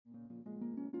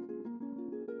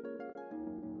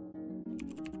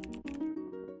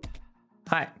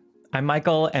Hi, I'm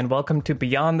Michael, and welcome to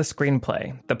Beyond the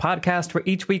Screenplay, the podcast where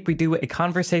each week we do a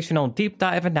conversational deep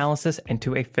dive analysis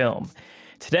into a film.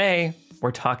 Today,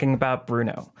 we're talking about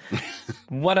Bruno,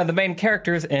 one of the main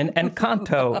characters in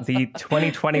Encanto, the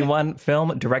 2021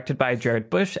 film directed by Jared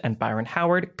Bush and Byron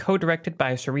Howard, co-directed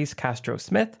by Charisse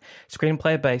Castro-Smith,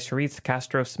 screenplay by Charisse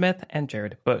Castro-Smith and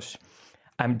Jared Bush.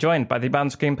 I'm joined by the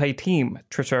Beyond Screenplay team,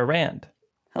 Trisha Arand.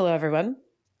 Hello, everyone.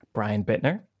 Brian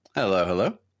Bittner. Hello,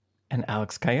 hello. And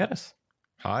Alex Calletas.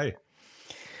 Hi.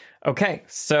 Okay,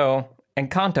 so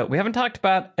Encanto. We haven't talked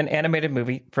about an animated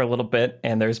movie for a little bit,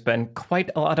 and there's been quite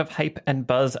a lot of hype and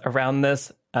buzz around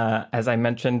this. As I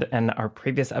mentioned in our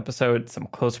previous episode, some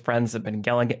close friends have been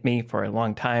yelling at me for a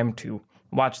long time to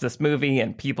watch this movie,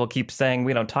 and people keep saying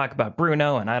we don't talk about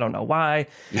Bruno, and I don't know why.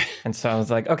 And so I was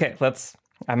like, okay,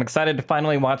 I'm excited to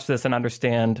finally watch this and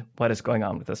understand what is going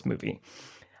on with this movie.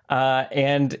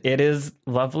 And it is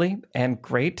lovely and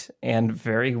great and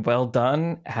very well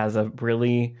done. Has a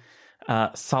really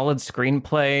solid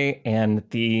screenplay, and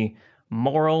the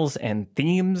morals and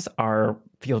themes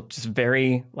feel just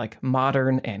very like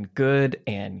modern and good.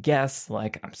 And yes,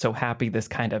 like I'm so happy this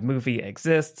kind of movie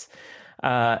exists.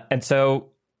 And so,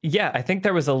 yeah, I think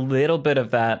there was a little bit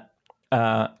of that.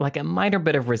 Like a minor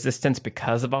bit of resistance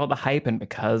because of all the hype and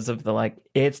because of the like,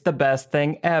 it's the best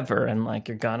thing ever. And like,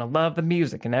 you're going to love the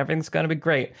music and everything's going to be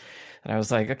great. And I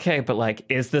was like, okay, but like,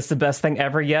 is this the best thing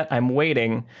ever yet? I'm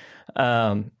waiting.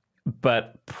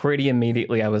 But pretty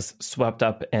immediately I was swept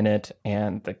up in it,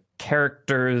 and the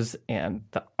characters and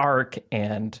the arc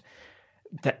and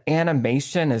the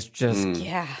animation is just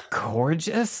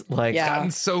gorgeous. Like,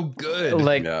 gotten so good.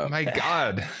 Like, my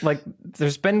God. Like,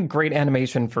 there's been great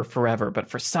animation for forever, but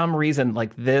for some reason,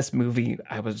 like this movie,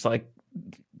 I was like,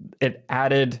 it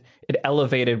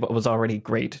elevated what was already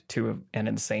great to an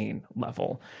insane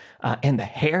level. And the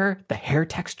hair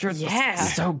texture was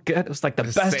so good. It was like the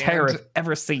best sand. hair I've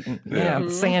ever seen. Yeah,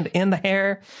 sand in the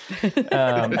hair.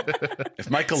 If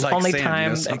Michael likes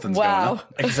sand, something's going on.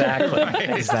 Exactly.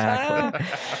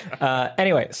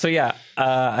 Anyway, so yeah,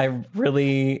 I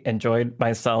really enjoyed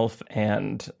myself,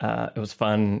 and it was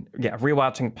fun. Yeah,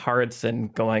 rewatching parts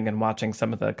and going and watching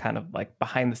some of the kind of like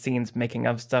behind the scenes making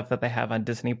of stuff that they have on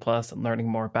Disney Plus and learning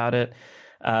more about it.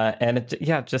 And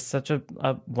just such a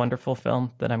wonderful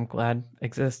film that I'm glad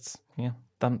exists. Yeah,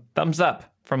 thumbs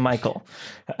up from Michael.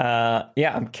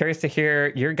 I'm curious to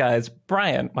hear your guys.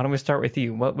 Brian, why don't we start with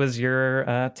you? What was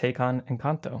your take on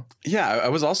Encanto? Yeah, I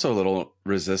was also a little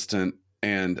resistant,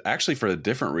 and actually for a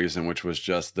different reason, which was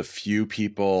just the few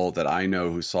people that I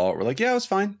know who saw it were like, yeah, it was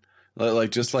fine.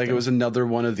 Like, just like it was another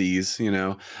one of these,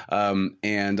 and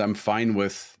I'm fine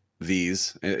with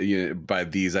these. By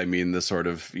these I mean the sort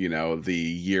of the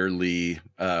yearly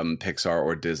Pixar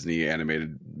or Disney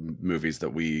animated movies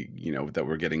that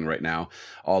we're getting right now,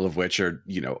 all of which are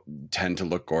tend to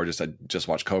look gorgeous. I just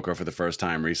watched Coco for the first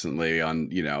time recently on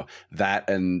that,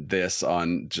 and this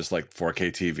on just like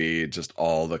 4K TV, just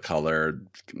all the color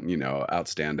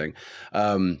outstanding.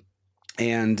 But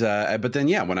then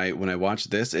when I watched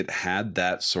this, it had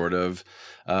that sort of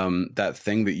that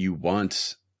thing that you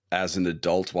want as an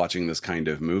adult watching this kind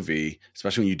of movie,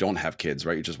 especially when you don't have kids,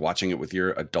 right? You're just watching it with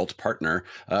your adult partner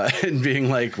and being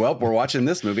like, well, we're watching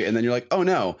this movie. And then you're like, oh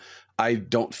no, I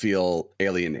don't feel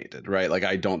alienated, right? Like,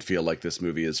 I don't feel like this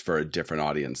movie is for a different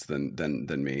audience than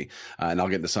me. And I'll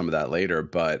get into some of that later.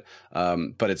 But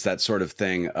it's that sort of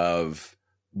thing of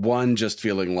one, just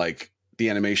feeling like the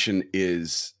animation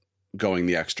is going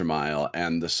the extra mile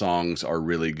and the songs are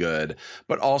really good,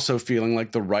 but also feeling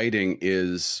like the writing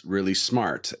is really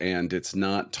smart and it's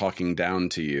not talking down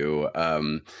to you.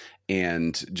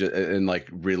 And like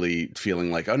really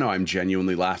feeling like, oh no, I'm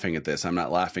genuinely laughing at this. I'm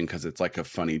not laughing because it's like a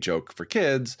funny joke for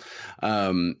kids.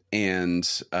 And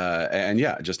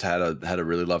just had a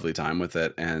really lovely time with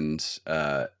it. And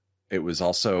it was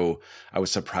also, I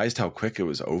was surprised how quick it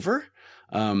was over.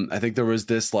 I think there was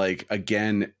this like,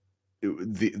 again,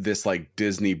 this like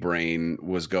Disney brain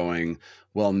was going,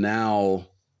 well, now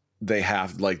they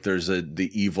have like there's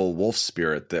the evil wolf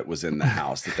spirit that was in the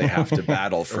house that they have to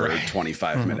battle for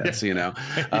 25 minutes, and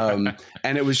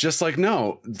it was just like,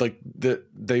 no, like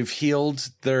they've healed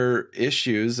their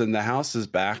issues and the house is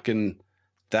back and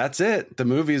that's it. The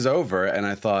movie's over. And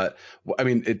I thought, I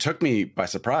mean, it took me by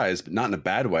surprise, but not in a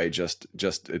bad way. Just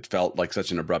it felt like such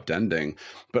an abrupt ending,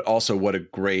 but also what a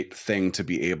great thing to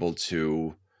be able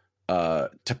to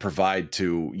provide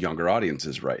to younger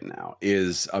audiences right now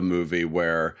is a movie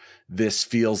where this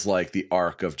feels like the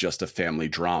arc of just a family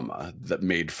drama that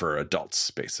made for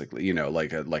adults, basically,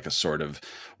 like a sort of,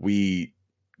 we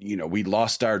we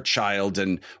lost our child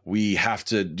and we have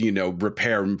to,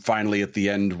 repair finally at the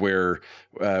end where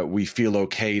we feel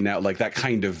okay now, like that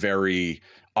kind of very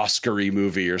Oscar-y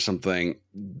movie or something.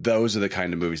 Those are the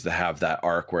kind of movies that have that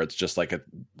arc where it's just like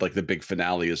the big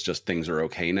finale is just things are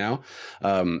okay now.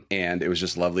 And it was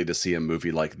just lovely to see a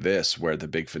movie like this where the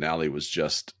big finale was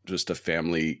just a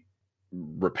family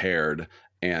repaired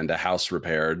and a house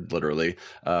repaired, literally.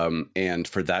 And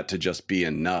for that to just be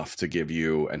enough to give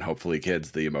you, and hopefully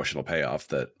kids, the emotional payoff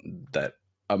that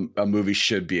a movie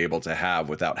should be able to have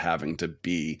without having to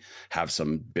have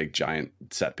some big giant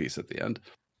set piece at the end.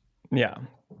 Yeah.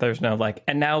 There's no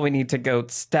and now we need to go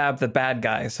stab the bad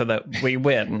guy so that we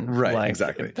win. Right,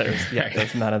 exactly.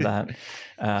 There's none of that.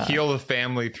 Heal the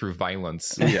family through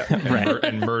violence. Yeah.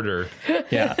 And murder.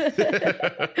 Yeah.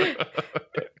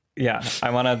 Yeah, I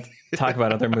want to talk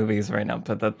about other movies right now,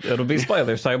 but it'll be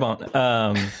spoilers, so I won't.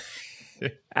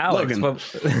 Alex,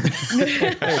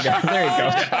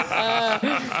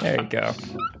 there you go.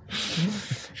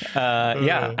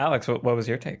 Yeah, Alex, what was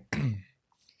your take?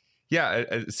 Yeah,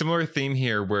 a similar theme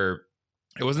here where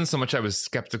it wasn't so much I was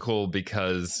skeptical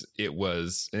because it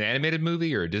was an animated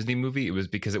movie or a Disney movie. It was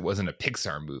because it wasn't a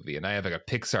Pixar movie. And I have like a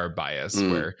Pixar bias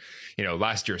where,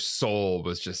 last year Soul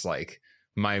was just like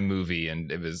my movie,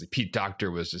 and it was Pete Docter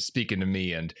was just speaking to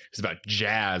me, and it was about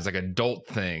jazz, like adult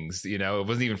things. It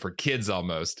wasn't even for kids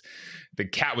almost. The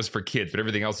cat was for kids, but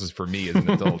everything else was for me as an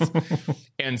adult.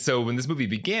 And so when this movie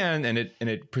began and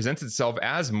it presents itself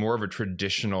as more of a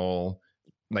traditional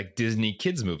like Disney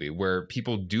kids movie where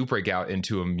people do break out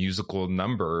into a musical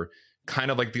number,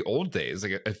 kind of like the old days.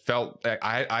 Like it felt like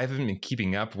I haven't been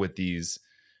keeping up with these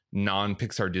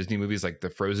non-Pixar Disney movies, like the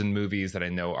Frozen movies that I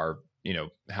know are,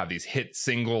 have these hit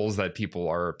singles that people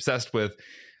are obsessed with.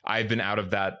 I've been out of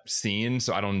that scene,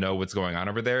 so I don't know what's going on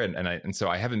over there. And so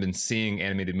I haven't been seeing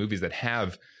animated movies that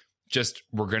have just,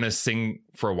 we're going to sing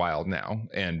for a while now,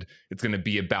 and it's going to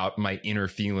be about my inner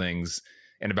feelings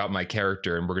and about my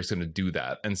character, and we're just going to do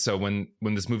that. And so when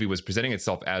this movie was presenting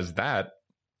itself as that,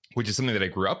 which is something that I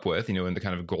grew up with, in the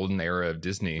kind of golden era of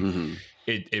Disney,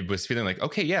 it was feeling like,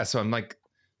 okay, yeah. So I'm like,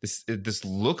 this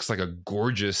looks like a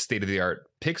gorgeous state-of-the-art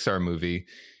Pixar movie,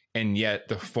 and yet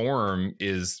the form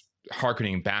is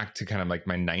harkening back to kind of like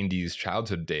my 90s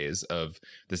childhood days of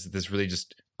this really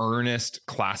just earnest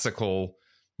classical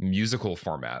musical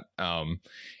format.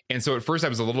 And so at first I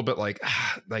was a little bit like,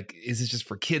 is this just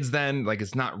for kids then? Like,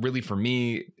 it's not really for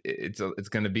me. It's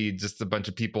going to be just a bunch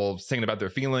of people singing about their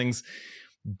feelings.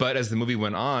 But as the movie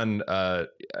went on, I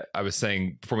was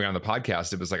saying before we got on the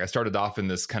podcast, it was like I started off in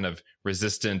this kind of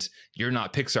resistant, you're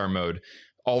not Pixar mode,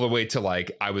 all the way to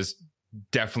like I was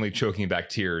definitely choking back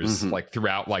tears like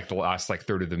throughout like the last like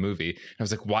third of the movie. And I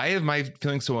was like, why am I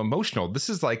feeling so emotional? This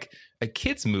is like a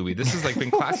kid's movie. This has like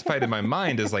been classified in my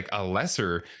mind as like a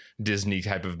lesser Disney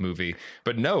type of movie.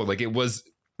 But no, like it was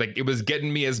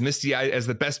getting me as misty-eyed as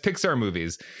the best Pixar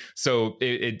movies. So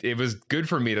it was good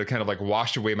for me to kind of like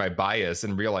wash away my bias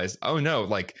and realize, oh no,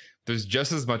 like there's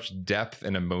just as much depth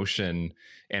and emotion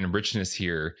and richness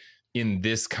here in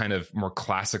this kind of more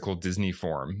classical Disney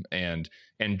form, and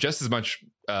just as much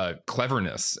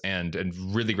cleverness and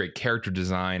really great character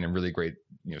design and really great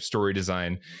story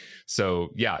design. So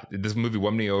yeah, this movie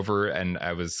won me over, and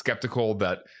I was skeptical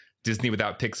that Disney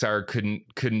without Pixar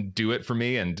couldn't do it for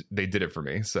me, and they did it for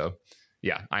me. So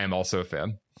yeah, I am also a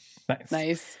fan.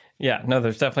 Nice. Yeah, no,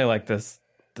 there's definitely like this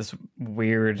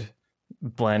weird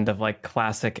blend of like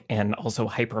classic and also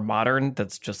hyper modern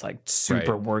that's just like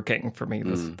super working for me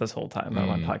this whole time. I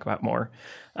want to talk about more.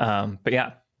 But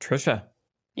yeah, Trisha.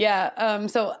 Yeah.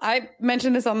 So I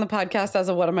mentioned this on the podcast as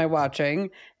a what am I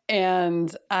watching?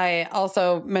 And I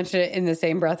also mentioned it in the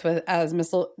same breath as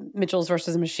Mitchell's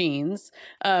versus Machines,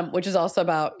 which is also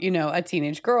about, a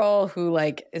teenage girl who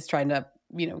like is trying to,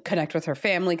 connect with her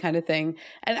family kind of thing.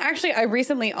 And actually, I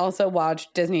recently also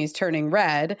watched Disney's Turning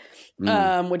Red,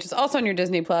 which is also on your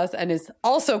Disney Plus and is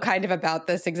also kind of about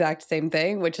this exact same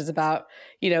thing, which is about,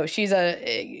 she's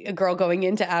a girl going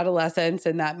into adolescence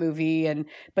in that movie.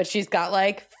 But she's got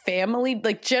like family,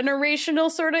 like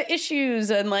generational sort of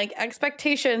issues and like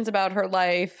expectations about her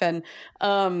life. And,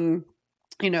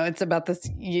 it's about this,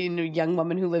 young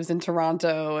woman who lives in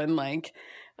Toronto and like,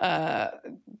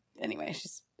 anyway,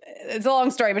 it's a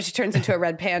long story, but she turns into a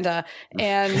red panda.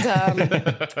 And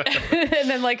and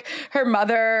then like her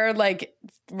mother like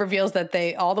reveals that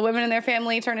all the women in their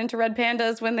family turn into red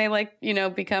pandas when they like,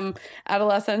 become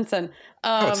adolescents. And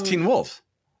it's Teen Wolf.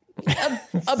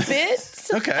 A bit.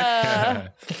 Okay.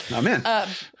 I'm in.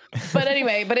 But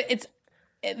anyway,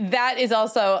 that is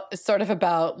also sort of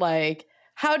about like,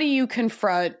 how do you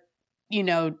confront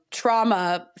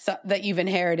trauma that you've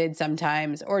inherited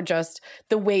sometimes, or just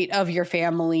the weight of your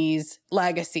family's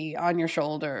legacy on your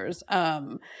shoulders.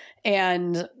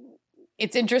 And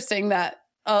it's interesting that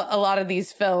a lot of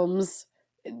these films,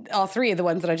 all three of the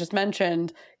ones that I just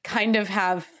mentioned, kind of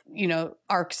have,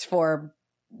 arcs for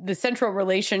the central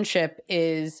relationship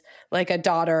is like a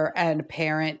daughter and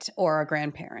parent or a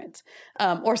grandparent,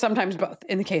 or sometimes both.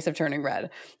 In the case of Turning Red,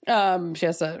 she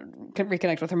has to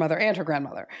reconnect with her mother and her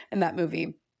grandmother in that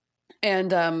movie.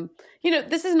 And,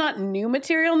 this is not new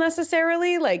material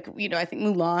necessarily. Like, I think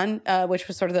Mulan, which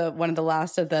was sort of one of the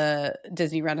last of the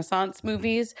Disney Renaissance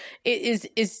movies,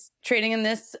 is trading in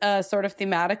this sort of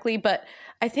thematically. But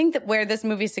I think that where this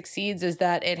movie succeeds is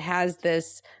that it has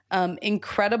this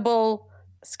incredible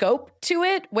scope to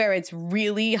it, where it's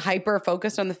really hyper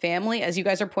focused on the family. As you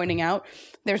guys are pointing out,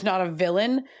 there's not a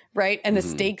villain, right? And the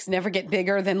stakes never get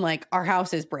bigger than like our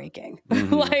house is breaking.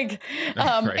 Right.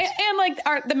 and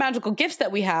like the magical gifts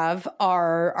that we have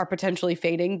are potentially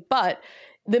fading, but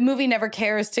the movie never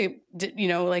cares to,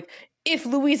 like, if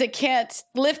Louisa can't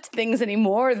lift things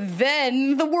anymore,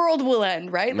 then the world will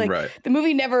end, right? Like the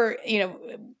movie never,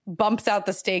 bumps out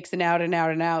the stakes and out and out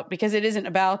and out, because it isn't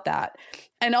about that.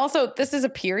 And also, this is a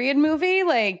period movie.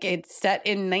 Like, it's set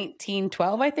in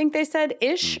 1912, I think they said,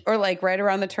 ish, or like right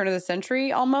around the turn of the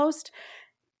century almost.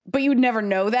 But you would never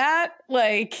know that.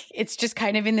 Like, it's just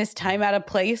kind of in this time out of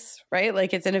place, right?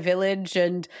 Like, it's in a village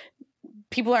and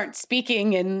people aren't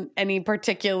speaking in any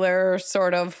particular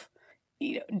sort of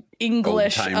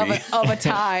English of a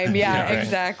time. Yeah, right.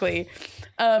 Exactly.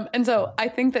 And so I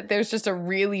think that there's just a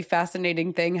really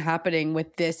fascinating thing happening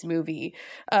with this movie.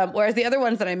 Whereas the other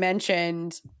ones that I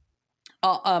mentioned,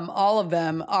 all of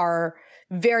them are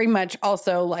very much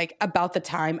also like about the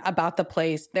time, about the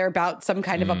place. They're about some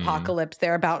kind of apocalypse.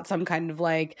 They're about some kind of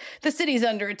like the city's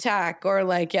under attack, or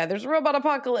like, there's a robot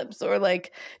apocalypse, or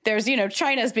like there's,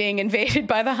 China's being invaded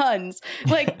by the Huns.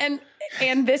 Like,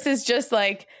 and this is just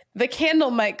like the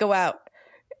candle might go out.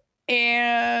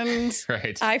 And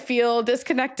I feel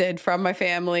disconnected from my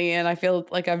family, and I feel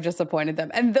like I've disappointed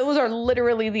them. And those are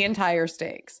literally the entire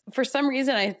stakes. For some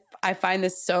reason, I find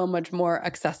this so much more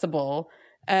accessible,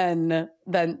 and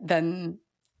than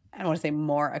I don't want to say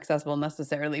more accessible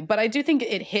necessarily, but I do think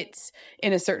it hits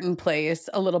in a certain place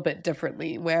a little bit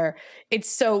differently, where it's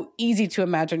so easy to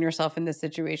imagine yourself in this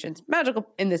situation.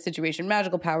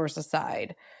 Magical powers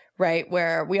aside. Right,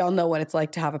 where we all know what it's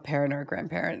like to have a parent or a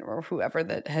grandparent or whoever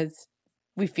that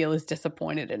we feel is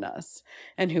disappointed in us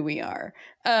and who we are.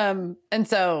 And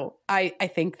so I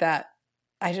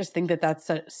just think that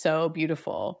that's so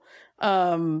beautiful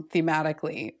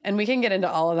thematically. And we can get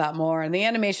into all of that more. And the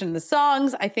animation and the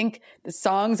songs, I think the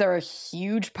songs are a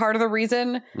huge part of the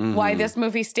reason why this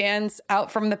movie stands out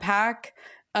from the pack.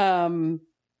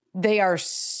 They are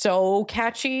so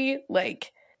catchy.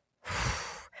 Like,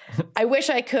 I wish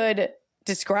I could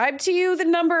describe to you the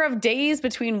number of days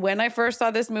between when I first saw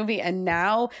this movie and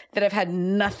now that I've had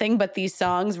nothing but these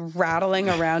songs rattling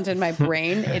around in my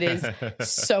brain. It is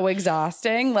so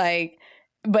exhausting, like,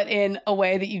 but in a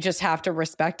way that you just have to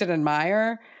respect and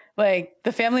admire. Like,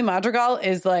 the Family Madrigal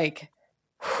is like,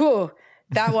 whew,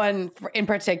 that one in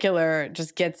particular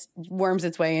just worms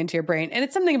its way into your brain. And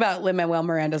it's something about Lin-Manuel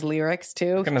Miranda's lyrics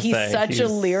too. He's such a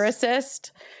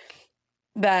lyricist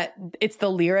that it's the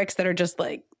lyrics that are just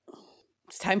like,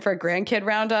 it's time for a grandkid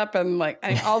roundup, and like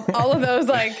all of those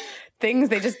like things,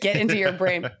 they just get into your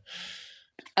brain.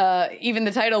 Even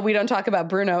the title, "We Don't Talk About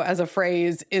Bruno," as a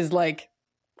phrase is like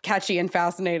catchy and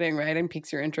fascinating, right? And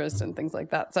piques your interest and things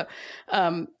like that. So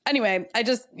anyway,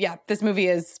 this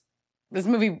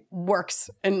movie works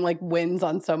and like wins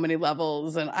on so many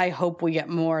levels, and I hope we get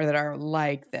more that are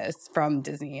like this from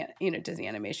Disney, Disney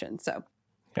Animation. So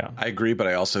yeah, I agree, but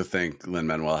I also think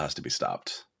Lin-Manuel has to be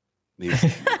stopped.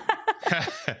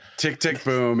 Tick, Tick,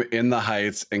 Boom, In the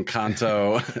Heights,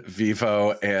 Encanto,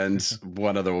 Vivo, and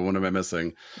one other one. What am I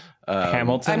missing?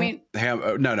 Hamilton. I mean,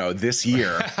 no, this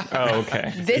year. Oh,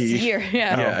 okay. This year,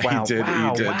 yeah. Yeah, wow, he did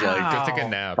like go take a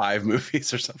nap. 5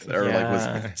 movies or something, or like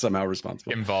was somehow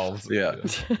responsible. Involved. Yeah.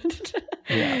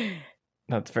 Yeah,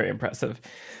 that's very impressive.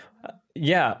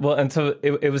 Yeah, well, and so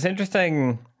it was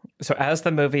interesting. So as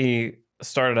the movie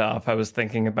started off, I was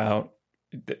thinking about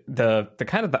the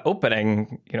kind of the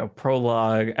opening,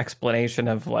 prologue explanation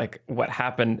of like what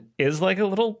happened is like a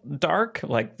little dark,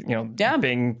 like,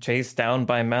 being chased down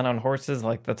by men on horses.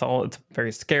 Like, that's all. It's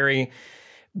very scary.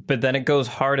 But then it goes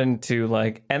hard into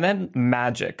like, and then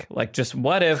magic, like, just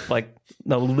what if, like,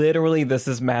 no, literally this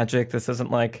is magic. This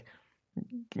isn't like,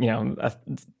 a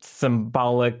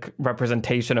symbolic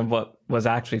representation of what was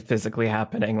actually physically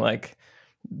happening. Like,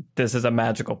 this is a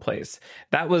magical place.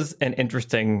 That was an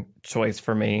interesting choice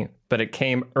for me, but it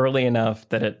came early enough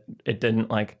that it didn't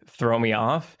like throw me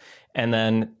off. And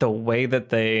then the way that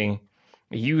they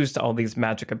used all these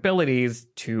magic abilities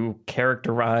to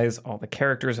characterize all the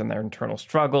characters and their internal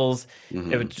struggles,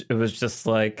 it was just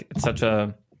like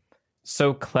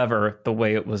so clever the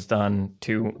way it was done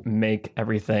to make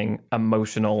everything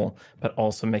emotional, but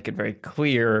also make it very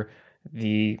clear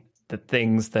the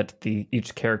things that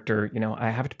each character, I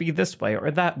have to be this way or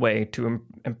that way to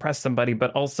impress somebody,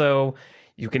 but also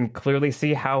you can clearly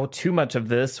see how too much of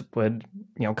this would,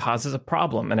 causes a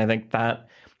problem. And I think that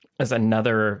is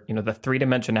another, the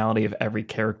three-dimensionality of every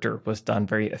character was done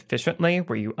very efficiently,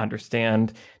 where you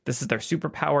understand this is their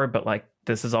superpower, but like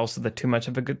this is also the too much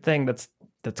of a good thing that's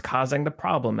causing the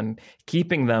problem and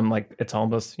keeping them like it's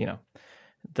almost,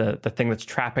 the thing that's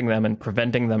trapping them and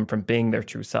preventing them from being their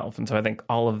true self. And so I think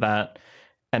all of that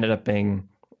ended up being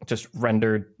just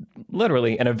rendered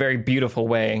literally in a very beautiful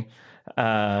way.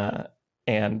 So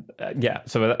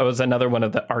that was another one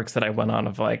of the arcs that I went on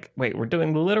of like, wait, we're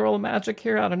doing literal magic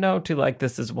here? I don't know, to like,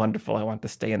 this is wonderful. I want to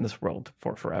stay in this world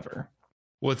for forever.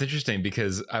 Well, it's interesting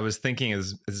because I was thinking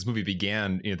as this movie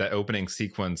began, that opening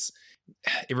sequence,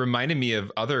 it reminded me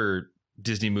of other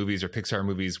Disney movies or Pixar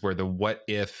movies where the what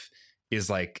if is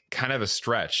like kind of a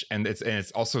stretch, and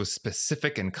it's also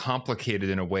specific and complicated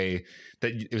in a way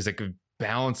that it was like a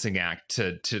balancing act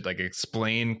to like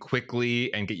explain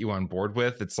quickly and get you on board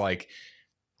with. It's like,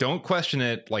 don't question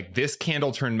it. Like, this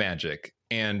candle turned magic,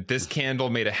 and this candle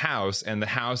made a house, and the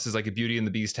house is like a Beauty and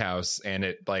the Beast house, and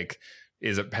it like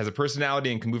has a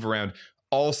personality and can move around.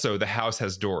 Also, the house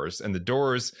has doors, and the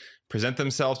doors present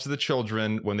themselves to the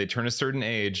children when they turn a certain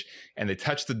age, and they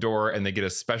touch the door and they get a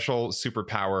special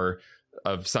superpower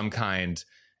of some kind.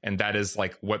 And that is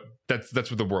like that's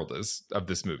what the world is of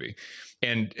this movie.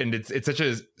 And it's such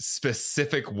a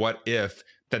specific what if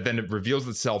that then it reveals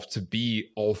itself to be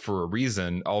all for a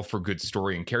reason, all for good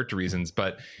story and character reasons.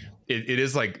 But it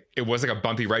is like, it was like a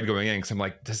bumpy ride going in, because I'm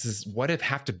like, does this what if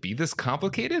have to be this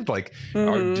complicated? Like,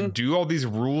 do all these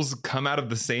rules come out of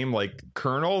the same like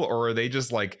kernel, or are they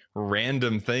just like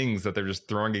random things that they're just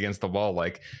throwing against the wall?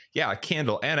 Like, yeah, a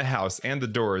candle and a house and the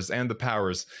doors and the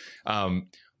powers.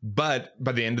 But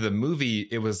by the end of the movie,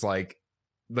 it was like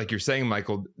you're saying,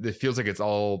 Michael, it feels like it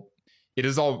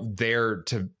is all there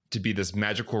to be this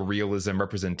magical realism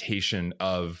representation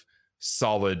of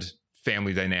solid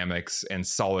family dynamics and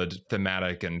solid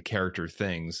thematic and character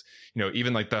things.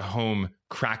 Even like the home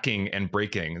cracking and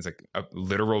breaking is like a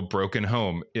literal broken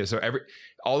home. So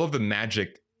all of the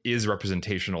magic is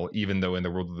representational, even though in the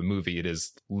world of the movie it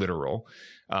is literal.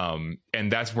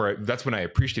 And that's when I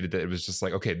appreciated that. It was just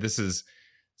like, okay, this is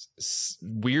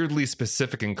weirdly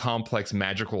specific and complex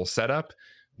magical setup,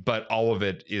 but all of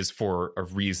it is for a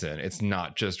reason. It's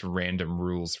not just random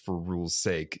rules for rules'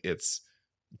 sake. It's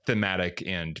thematic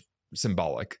and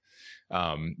symbolic.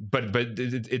 But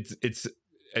it's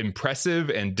impressive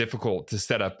and difficult to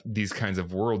set up these kinds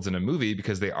of worlds in a movie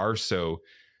because they are so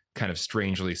kind of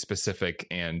strangely specific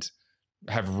and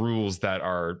have rules that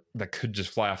could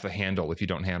just fly off the handle if you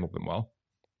don't handle them well.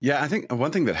 Yeah, I think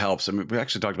one thing that helps, I mean, we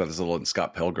actually talked about this a little in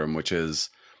Scott Pilgrim, which is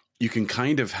you can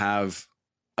kind of have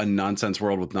a nonsense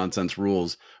world with nonsense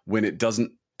rules when it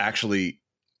doesn't actually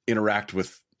interact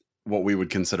with what we would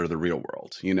consider the real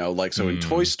world. So in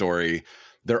Toy Story,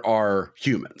 there are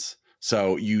humans.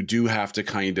 So you do have to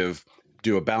kind of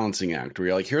do a balancing act where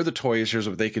you're like, here are the toys, here's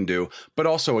what they can do. But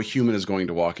also a human is going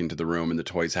to walk into the room and the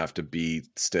toys have to be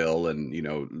still, and,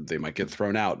 they might get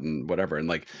thrown out and whatever. And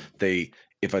like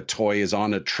if a toy is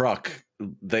on a truck,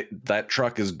 that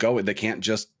truck is going, they can't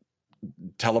just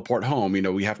teleport home.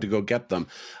 We have to go get them.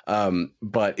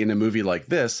 But in a movie like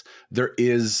this, there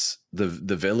is the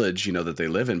village, that they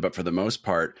live in. But for the most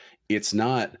part, it's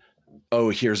not, oh,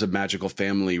 here's a magical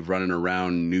family running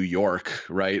around New York,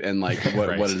 right? And like,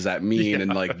 what does that mean? Yeah.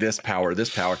 And like this power.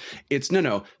 It's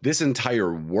no, this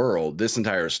entire world, this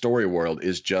entire story world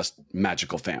is just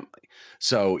magical family.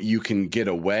 So you can get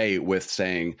away with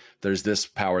saying there's this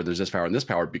power, and this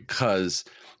power, because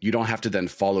you don't have to then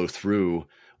follow through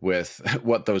with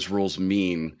what those rules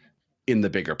mean in the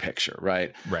bigger picture,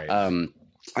 right? Right.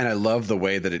 And I love the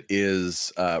way that it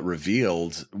is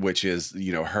revealed, which is,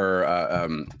 her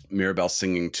Mirabel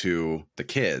singing to the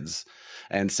kids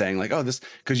and saying like, oh, this,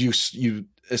 because you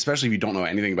especially if you don't know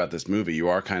anything about this movie, you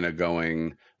are kind of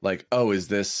going like, oh,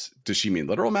 does she mean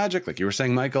literal magic? Like you were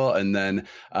saying, Michael, and then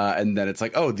it's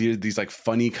like, oh, these like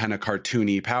funny kind of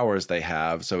cartoony powers they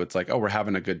have. So it's like, oh, we're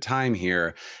having a good time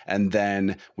here. And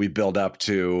then we build up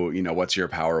to, what's your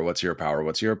power? What's your power?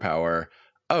 What's your power?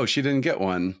 Oh, she didn't get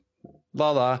one.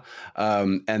 la la.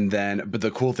 And then, but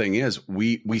the cool thing is,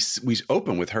 we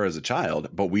open with her as a child,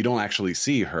 but we don't actually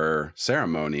see her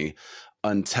ceremony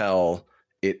until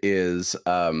it is,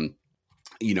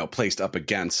 placed up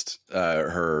against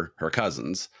her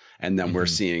cousins. And then we're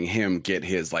seeing him get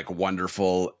his like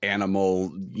wonderful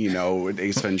animal,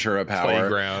 Ace Ventura power,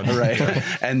 playground, right?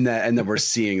 and then we're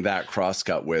seeing that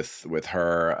crosscut with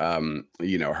her,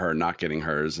 her not getting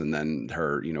hers, and then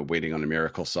her, waiting on a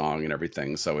miracle song and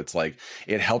everything. So it's like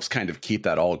it helps kind of keep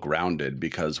that all grounded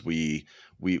because we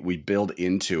build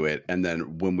into it, and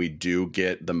then when we do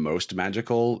get the most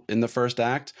magical in the first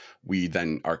act, we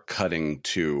then are cutting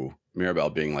to Mirabel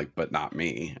being like, but not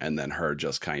me. And then her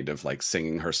just kind of like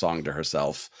singing her song to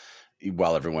herself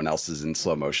while everyone else is in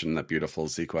slow motion in that beautiful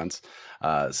sequence.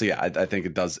 So yeah, I think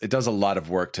it does a lot of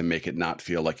work to make it not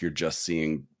feel like you're just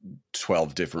seeing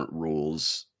 12 different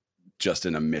rules just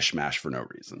in a mishmash for no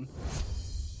reason.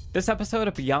 This episode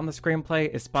of Beyond the Screenplay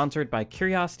is sponsored by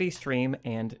CuriosityStream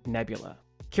and Nebula.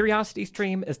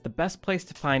 CuriosityStream is the best place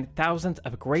to find thousands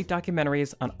of great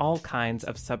documentaries on all kinds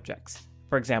of subjects.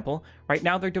 For example, right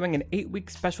now they're doing an 8-week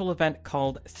special event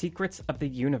called Secrets of the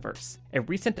Universe. A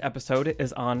recent episode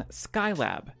is on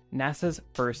Skylab, NASA's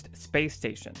first space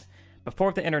station.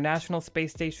 Before the International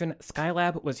Space Station,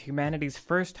 Skylab was humanity's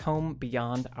first home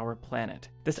beyond our planet.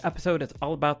 This episode is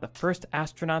all about the first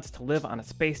astronauts to live on a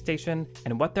space station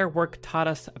and what their work taught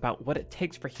us about what it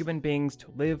takes for human beings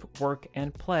to live, work,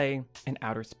 and play in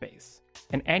outer space.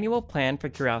 An annual plan for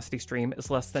CuriosityStream is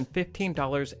less than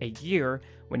 $15 a year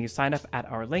when you sign up at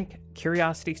our link,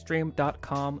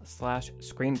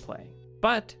 curiositystream.com/screenplay.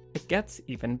 But it gets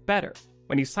even better.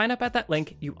 When you sign up at that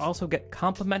link, you also get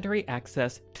complimentary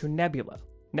access to Nebula.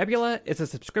 Nebula is a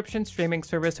subscription streaming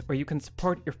service where you can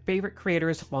support your favorite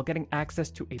creators while getting access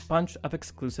to a bunch of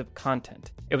exclusive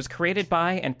content. It was created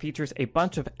by and features a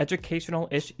bunch of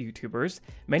educational-ish YouTubers,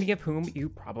 many of whom you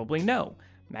probably know.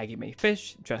 Maggie May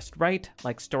Fish, Just Right,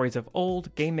 Like Stories of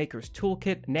Old, Game Maker's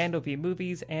Toolkit, Nando V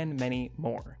Movies, and many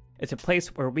more. It's a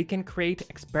place where we can create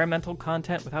experimental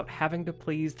content without having to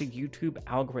please the YouTube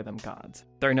algorithm gods.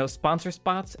 There are no sponsor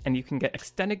spots, and you can get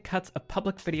extended cuts of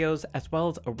public videos as well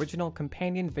as original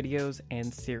companion videos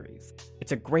and series.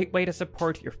 It's a great way to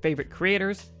support your favorite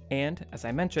creators, and, as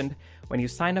I mentioned, when you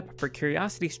sign up for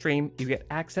CuriosityStream, you get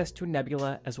access to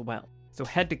Nebula as well. So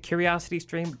head to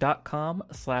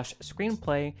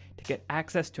curiositystream.com/screenplay to get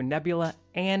access to Nebula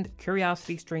and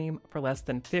CuriosityStream for less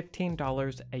than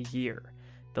 $15 a year.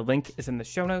 The link is in the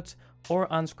show notes or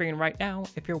on screen right now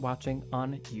if you're watching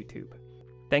on YouTube.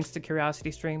 Thanks to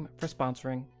CuriosityStream for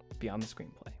sponsoring Beyond the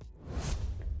Screenplay.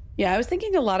 Yeah, I was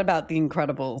thinking a lot about The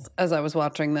Incredibles as I was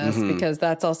watching this because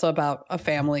that's also about a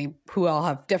family who all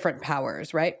have different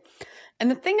powers, right?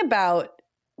 And the thing about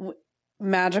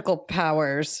magical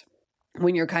powers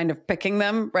when you're kind of picking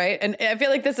them, right? And I feel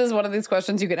like this is one of these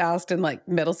questions you get asked in like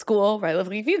middle school, right?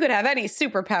 Like, if you could have any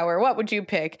superpower, what would you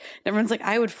pick? And everyone's like,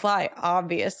 I would fly,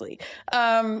 obviously.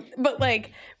 But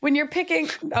like when you're picking,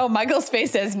 Michael's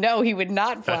face says, no, he would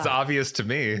not fly. That's obvious to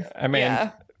me. I mean,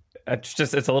 yeah.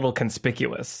 It's a little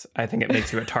conspicuous. I think it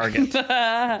makes you a target. But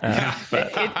go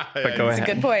ahead. It's a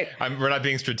good point. We're not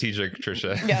being strategic,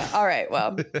 Trisha. Yeah. All right.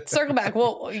 Well, circle back.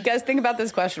 Well, you guys think about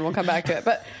this question. We'll come back to it.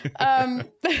 But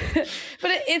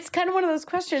it's kind of one of those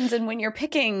questions. And when you're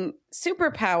picking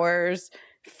superpowers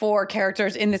for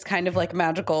characters in this kind of like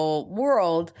magical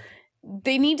world,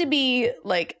 they need to be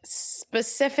like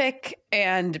specific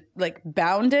and like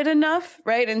bounded enough,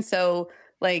 right? And so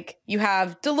like you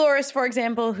have Dolores, for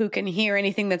example, who can hear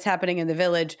anything that's happening in the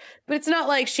village, but it's not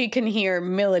like she can hear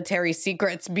military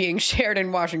secrets being shared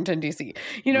in Washington, D.C.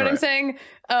 You know what I'm saying?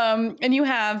 And you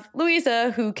have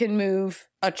Louisa, who can move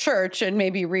a church and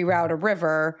maybe reroute a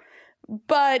river,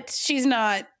 but she's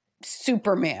not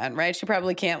Superman, right? She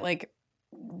probably can't like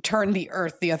turn the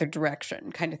earth the other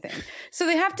direction kind of thing. So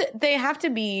they have to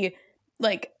be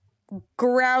like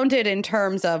grounded in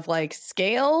terms of like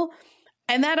scale.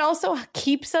 And that also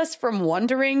keeps us from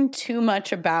wondering too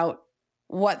much about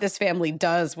what this family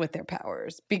does with their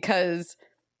powers because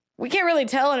we can't really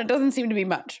tell and it doesn't seem to be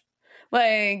much.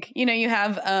 Like, you know, you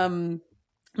have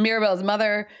Mirabel's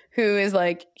mother who is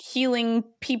like healing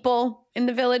people in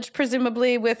the village,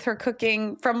 presumably with her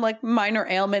cooking from like minor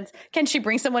ailments. Can she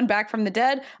bring someone back from the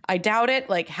dead? I doubt it.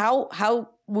 Like how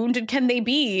wounded can they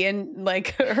be? And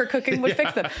like her cooking would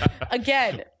fix them.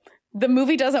 Again, the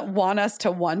movie doesn't want us to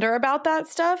wonder about that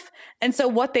stuff. And so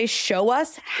what they show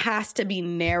us has to be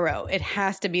narrow. It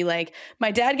has to be like, my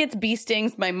dad gets bee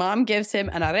stings, my mom gives him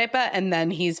an arepa, and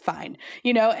then he's fine.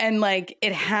 You know, and like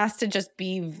it has to just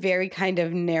be very kind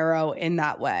of narrow in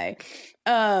that way.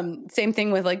 Same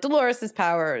thing with like Dolores's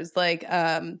powers. Like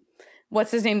what's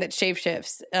his name that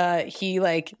shapeshifts?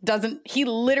 He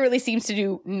literally seems to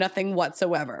do nothing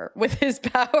whatsoever with his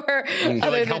power. He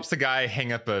like helps the guy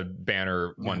hang up a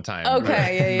banner one time.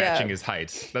 Okay, matching his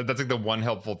height. That's like the one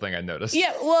helpful thing I noticed.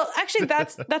 Yeah, well, actually,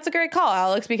 that's a great call,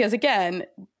 Alex, because again,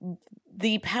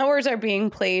 the powers are being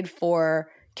played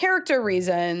for character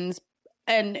reasons.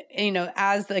 And,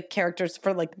 as the characters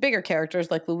for like bigger characters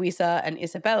like Luisa and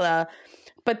Isabella,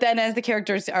 but then as the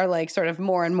characters are like sort of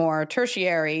more and more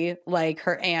tertiary, like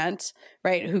her aunt,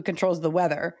 right, who controls the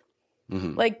weather,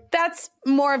 like that's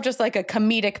more of just like a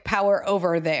comedic power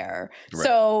over there. Right.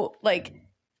 So like,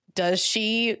 does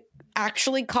she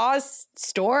actually cause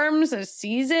storms or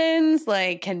seasons?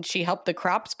 Like, can she help the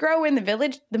crops grow in the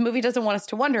village? The movie doesn't want us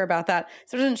to wonder about that.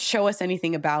 So it doesn't show us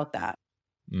anything about that.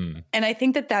 And I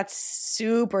think that that's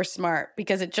super smart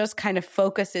because it just kind of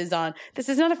focuses on, this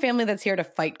is not a family that's here to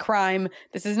fight crime.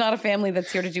 This is not a family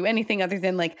that's here to do anything other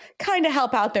than like kind of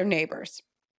help out their neighbors.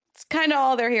 It's kind of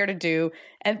all they're here to do.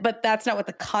 But that's not what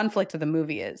the conflict of the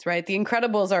movie is, right? The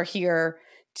Incredibles are here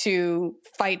to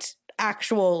fight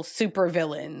actual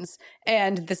supervillains.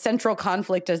 And the central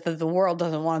conflict is that the world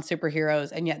doesn't want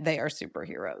superheroes, and yet they are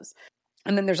superheroes.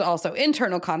 And then there's also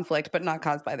internal conflict, but not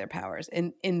caused by their powers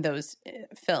in those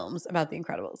films about the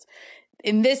Incredibles.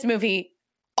 In this movie,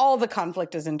 all the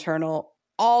conflict is internal.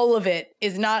 All of it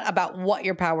is not about what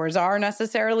your powers are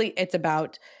necessarily. It's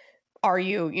about, are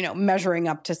you, measuring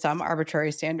up to some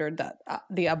arbitrary standard that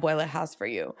the abuela has for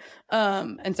you.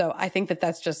 And so I think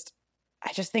I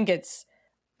just think it's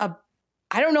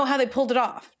I don't know how they pulled it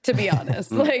off, to be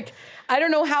honest. Like, I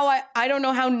don't know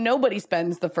how nobody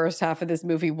spends the first half of this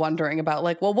movie wondering about,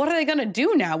 like, well, what are they going to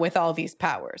do now with all these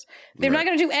powers? They're not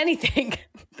going to do anything.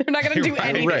 They're not going to do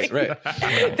anything. Right.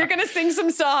 They're going to sing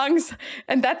some songs,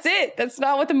 and that's it. That's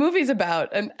not what the movie's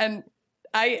about.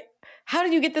 How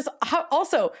did you get this?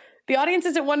 Also, the audience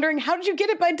isn't wondering, how did you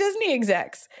get it by Disney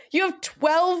execs? You have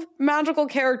 12 magical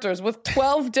characters with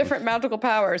 12 different magical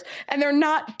powers, and they're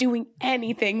not doing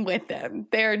anything with them.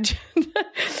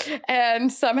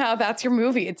 And somehow that's your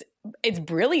movie. It's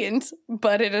brilliant,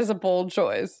 but it is a bold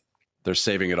choice. They're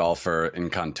saving it all for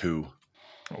Encanto.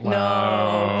 Wow.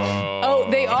 No. Oh,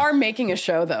 they are making a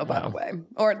show though, by the way.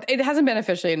 Or it hasn't been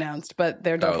officially announced, but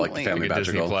they're definitely like the Family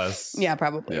Disney Madrigal. Plus. Yeah,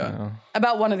 probably. Yeah.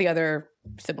 About one of the other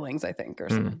siblings, I think, or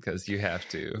something. Because you have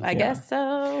to. I guess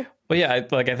so. Well, yeah,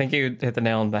 I think you hit the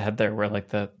nail on the head there, where like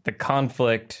the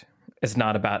conflict is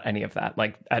not about any of that.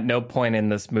 Like, at no point in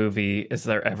this movie is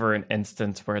there ever an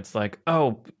instance where it's like,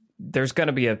 oh, there's going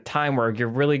to be a time where you're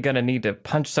really going to need to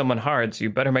punch someone hard, so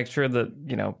you better make sure that,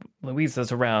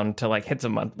 Luisa's around to like hit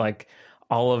someone. Like,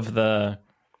 all of the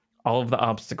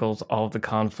obstacles, all of the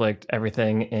conflict,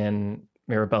 everything in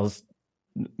Mirabel's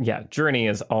journey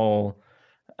is all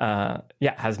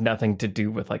has nothing to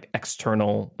do with like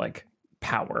external like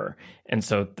power. And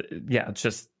so it's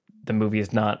just, the movie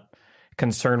is not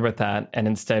concerned with that, and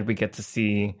instead we get to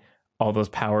see all those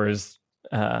powers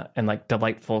and like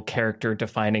delightful character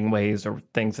defining ways, or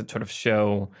things that sort of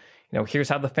show, here's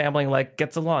how the family like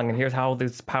gets along, and here's how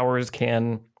these powers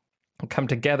can come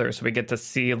together. So we get to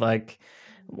see like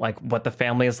what the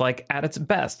family is like at its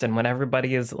best, and when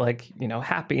everybody is like,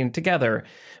 happy and together.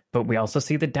 But we also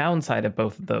see the downside of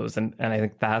both of those. And I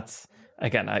think that's,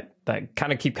 again, I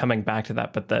kind of keep coming back to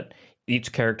that, but that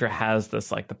each character has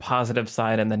this like the positive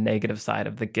side and the negative side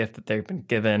of the gift that they've been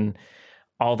given,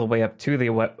 all the way up to the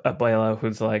abuela,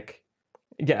 who's like,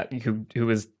 who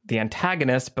is the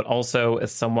antagonist, but also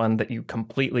is someone that you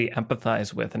completely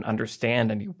empathize with and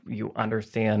understand, and you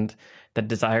understand the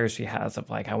desires she has of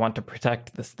like, I want to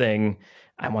protect this thing.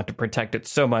 I want to protect it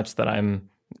so much that I'm,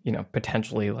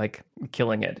 potentially like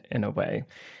killing it in a way.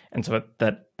 And so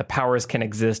that the powers can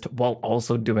exist while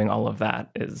also doing all of that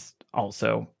is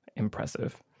also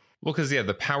impressive. Well, because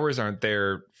the powers aren't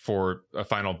there for a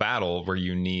final battle where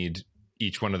you need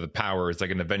each one of the powers,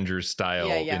 like an Avengers style,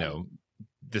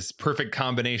 this perfect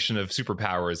combination of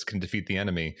superpowers can defeat the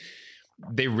enemy.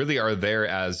 They really are there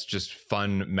as just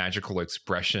fun, magical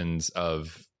expressions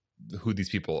of who these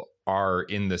people are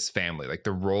in this family, like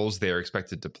the roles they're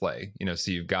expected to play.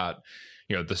 So you've got,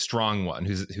 the strong one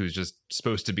who's just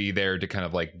supposed to be there to kind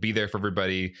of like be there for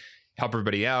everybody, help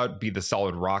everybody out, be the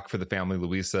solid rock for the family,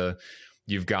 Luisa.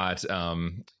 You've got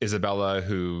Isabella,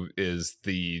 who is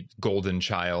the golden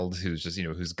child, who's just,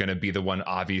 who's going to be the one,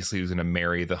 obviously, who's going to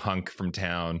marry the hunk from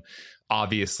town.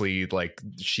 Obviously, like,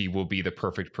 she will be the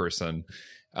perfect person.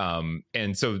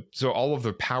 And so all of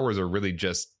the powers are really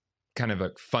just kind of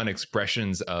like fun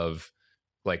expressions of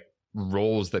like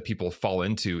roles that people fall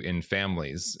into in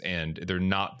families. And they're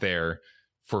not there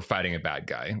for fighting a bad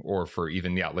guy, or for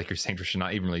even, like you're saying, Trisha,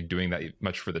 not even really doing that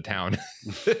much for the town,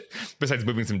 besides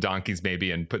moving some donkeys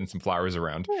maybe and putting some flowers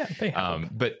around.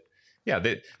 But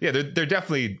they're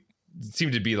definitely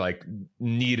seem to be like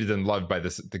needed and loved by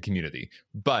the community.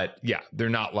 But they're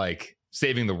not like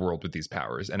saving the world with these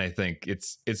powers. And I think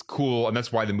it's cool, and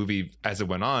that's why the movie, as it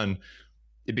went on,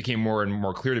 it became more and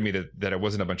more clear to me that it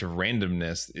wasn't a bunch of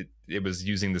randomness. It was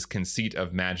using this conceit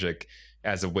of magic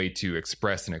as a way to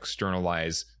express and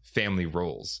externalize family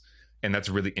roles. And that's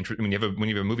really interesting. When you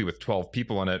have a movie with 12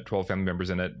 people in it, 12 family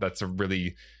members in it, that's a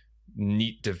really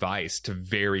neat device to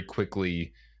very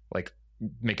quickly like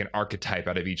make an archetype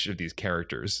out of each of these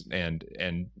characters and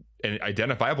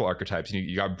identifiable archetypes.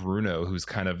 You got Bruno, who's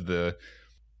kind of the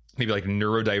maybe like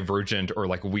neurodivergent or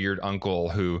like weird uncle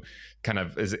who kind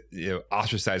of is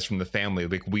ostracized from the family.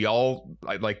 Like we all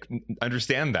like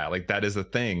understand that, like that is a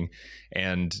thing.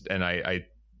 And I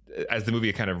as the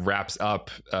movie kind of wraps up,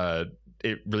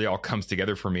 it really all comes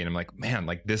together for me. And I'm like, man,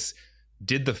 like this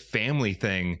did the family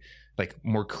thing like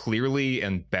more clearly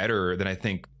and better than I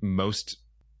think most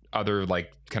other like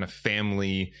kind of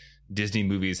family Disney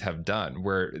movies have done,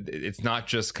 where it's not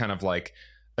just kind of like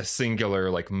a singular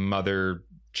like mother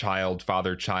child,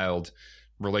 father child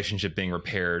relationship being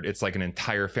repaired. It's like an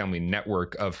entire family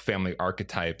network of family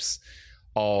archetypes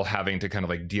all having to kind of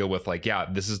like deal with like,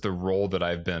 this is the role that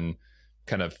I've been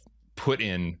kind of put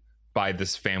in by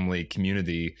this family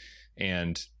community.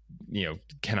 And,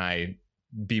 can I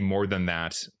be more than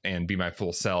that and be my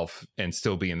full self and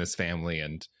still be in this family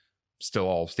and still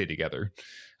all stay together?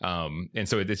 And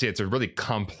so it's a really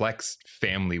complex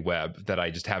family web that I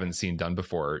just haven't seen done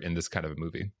before in this kind of a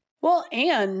movie. Well,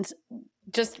 and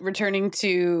just returning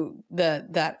to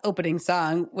that opening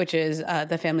song, which is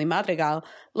the Family Madrigal,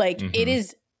 like it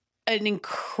is an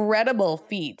incredible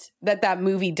feat that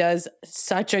movie does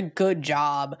such a good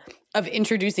job of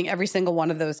introducing every single one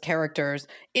of those characters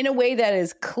in a way that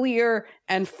is clear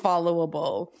and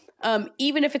followable.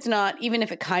 Even if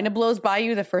it kind of blows by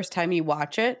you the first time you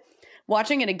watch it,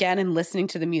 watching it again and listening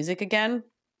to the music again,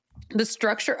 the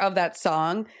structure of that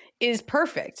song is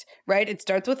perfect, right? It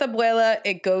starts with Abuela,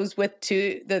 it goes with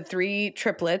the three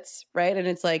triplets, right? And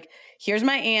it's like, here's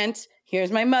my aunt,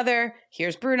 here's my mother,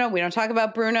 here's Bruno. We don't talk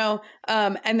about Bruno.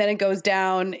 And then it goes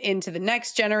down into the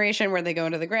next generation where they go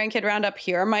into the grandkid roundup.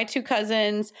 Here are my two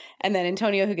cousins. And then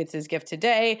Antonio, who gets his gift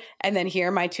today. And then here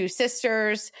are my two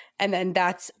sisters. And then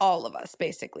that's all of us,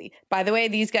 basically. By the way,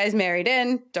 these guys married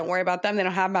in. Don't worry about them. They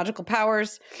don't have magical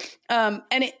powers. And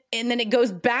then it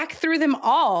goes back through them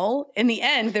all. In the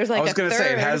end, there's like I was going to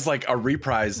say, it has like a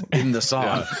reprise in the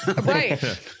song. Right.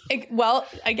 Well,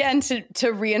 again,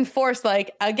 to reinforce,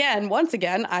 like, once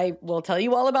again, I will tell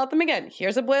you all about them again.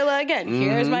 Here's Abuela again.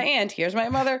 Here's my aunt. Here's my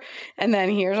mother. And then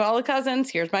here's all the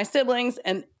cousins. Here's my siblings.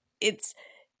 And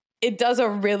it does a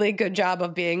really good job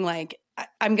of being like,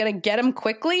 I'm going to get them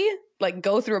quickly, like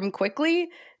go through them quickly,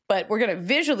 but we're going to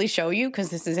visually show you because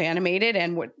this is animated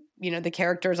and what, the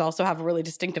characters also have really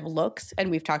distinctive looks.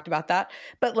 And we've talked about that.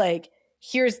 But like,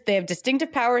 they have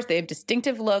distinctive powers. They have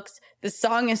distinctive looks. The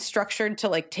song is structured to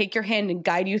like take your hand and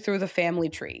guide you through the family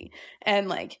tree. And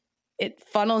like, it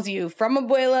funnels you from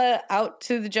Abuela out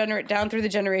to down through the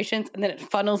generations, and then it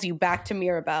funnels you back to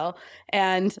Mirabel.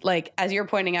 And like, as you're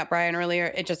pointing out, Brian, earlier,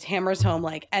 it just hammers home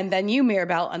like, and then you,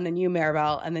 Mirabel, and then you,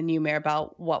 Mirabel, and then you,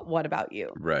 Mirabel, what about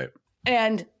you? Right.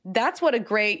 And that's what a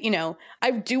great,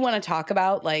 I do want to talk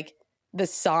about like the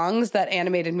songs that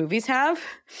animated movies have,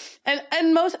 and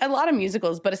a lot of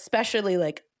musicals, but especially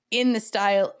like in the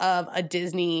style of a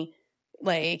Disney,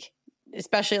 like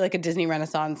especially like a Disney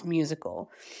Renaissance musical.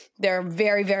 There are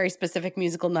very, very specific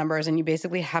musical numbers, and you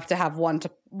basically have to have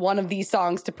one of these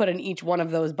songs to put in each one of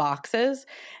those boxes.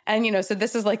 And, so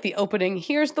this is like the opening,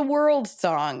 here's the world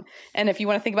song. And if you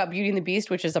want to think about Beauty and the Beast,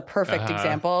 which is a perfect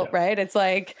example, right? It's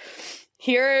like,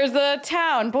 here's a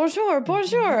town, bonjour,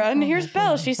 bonjour, and here's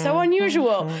Belle, she's so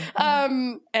unusual.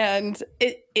 And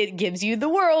it gives you the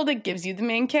world, it gives you the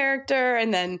main character,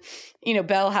 and then,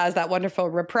 Belle has that wonderful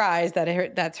reprise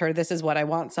that's her This Is What I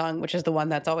Want song, which is the one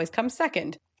that's always comes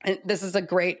second. And this is a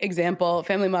great example.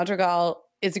 Family Madrigal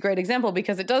is a great example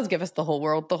because it does give us the whole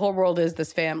world. The whole world is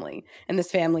this family, and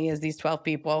this family is these 12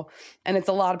 people, and it's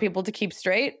a lot of people to keep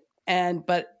straight,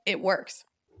 but it works.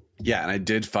 Yeah, and I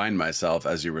did find myself,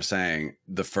 as you were saying,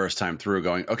 the first time through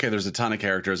going, okay, there's a ton of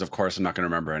characters. Of course, I'm not going to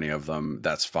remember any of them.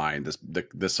 That's fine.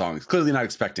 This song is clearly not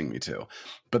expecting me to.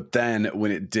 But then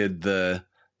when it did the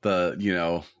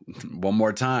one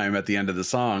more time at the end of the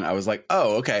song, I was like,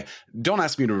 oh, okay. Don't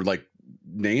ask me to like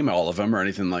name all of them or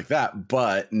anything like that,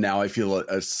 but now I feel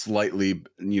a slightly,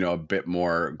 a bit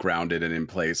more grounded and in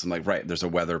place. I'm like, right, there's a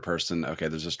weather person. Okay,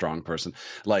 there's a strong person.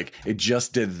 Like, it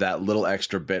just did that little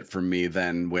extra bit for me.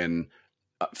 Then when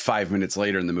 5 minutes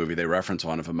later in the movie they reference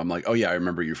one of them, I'm like, oh yeah, I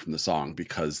remember you from the song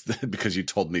because you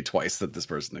told me twice that this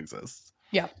person exists.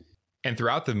 Yeah. And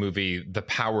throughout the movie, the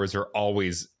powers are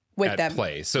always With at them.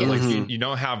 play. So Yes. like you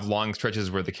don't have long stretches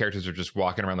where the characters are just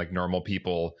walking around like normal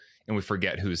people and we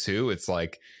forget who's who. It's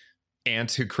like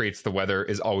Ant, who creates the weather,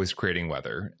 is always creating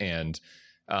weather. And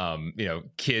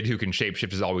Kid, who can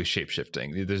shapeshift, is always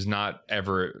shapeshifting. There's not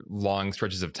ever long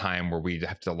stretches of time where we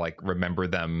have to like remember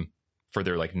them for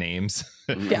their like names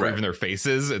or even their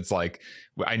faces. It's like,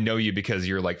 I know you because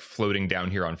you're like floating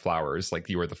down here on flowers. Like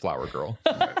you are the flower girl.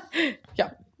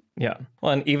 Yeah. Yeah.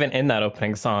 Well, and even in that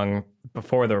opening song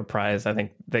before the reprise, I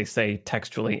think they say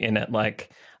textually in it,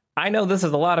 like, I know this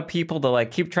is a lot of people to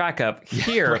like keep track of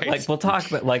here. Right. Like we'll talk,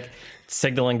 but like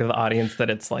signaling to the audience that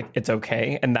it's like, it's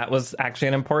okay. And that was actually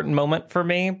an important moment for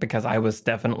me because I was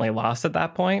definitely lost at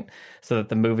that point. So that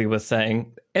the movie was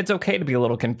saying, it's okay to be a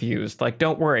little confused. Like,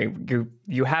 don't worry.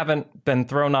 You haven't been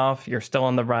thrown off. You're still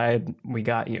on the ride. We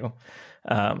got you.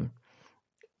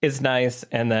 It's nice.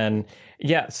 And then,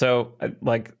 yeah. So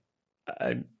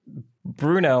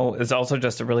Bruno is also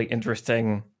just a really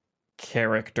interesting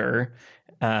character.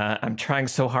 I'm trying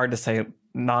so hard to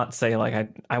not say like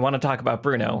I want to talk about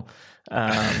Bruno,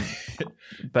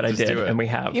 but I did, and we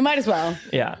have. You might as well.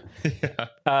 Yeah.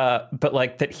 But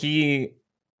like that he,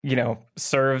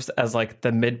 serves as like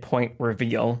the midpoint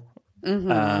reveal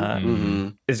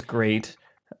is great.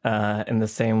 In the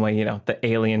same way, the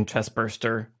alien chest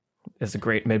burster is a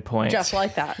great midpoint. Just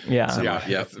like that. Yeah. So,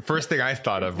 Yeah. First thing I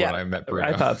thought of when I met Bruno.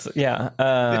 I thought so, yeah.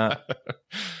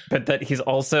 But that he's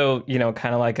also,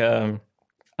 kind of like a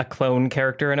clone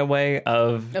character in a way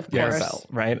of Maribel,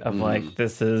 right? Of like,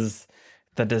 this is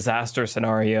the disaster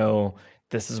scenario.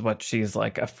 This is what she's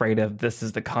like afraid of. This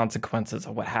is the consequences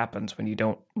of what happens when you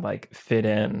don't like fit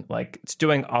in. Like it's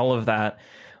doing all of that.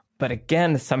 But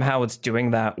again, somehow it's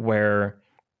doing that where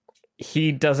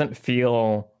he doesn't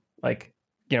feel like,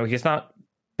 he's not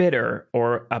bitter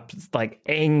or like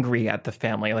angry at the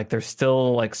family. Like there's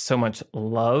still like so much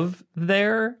love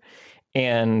there.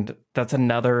 And that's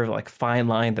another like fine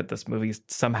line that this movie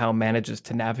somehow manages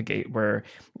to navigate, where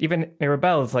even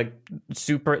Maribel is like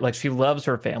super, like she loves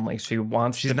her family. She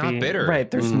wants She's to be not bitter. Right.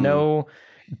 There's no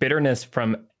bitterness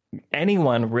from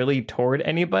anyone really toward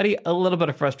anybody. A little bit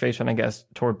of frustration, I guess,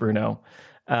 toward Bruno.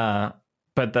 But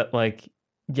that like,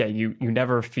 yeah, you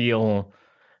never feel,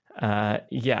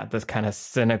 this kind of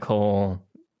cynical,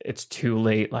 it's too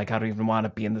late. Like, I don't even want to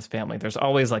be in this family. There's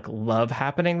always like love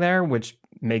happening there, which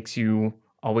makes you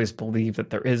always believe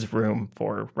that there is room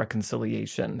for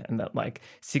reconciliation and that like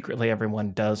secretly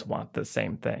everyone does want the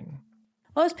same thing.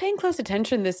 Well, I was paying close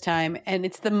attention this time, and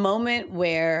it's the moment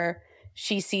where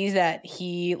she sees that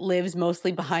he lives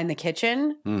mostly behind the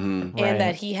kitchen and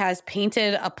that he has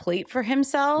painted a plate for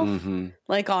himself,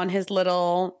 like on his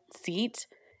little seat,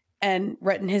 and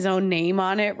written his own name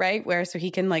on it, right? So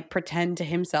he can like pretend to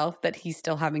himself that he's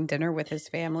still having dinner with his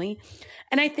family.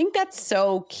 And I think that's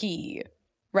so key,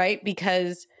 right?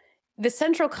 Because the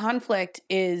central conflict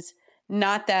is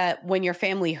not that when your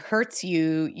family hurts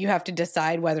you, you have to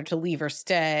decide whether to leave or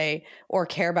stay or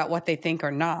care about what they think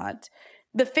or not.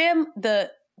 The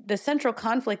central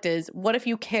conflict is, what if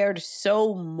you cared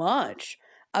so much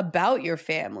about your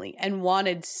family and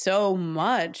wanted so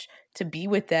much to be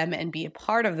with them and be a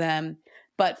part of them,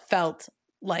 but felt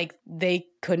like they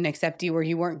couldn't accept you or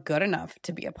you weren't good enough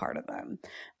to be a part of them.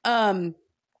 And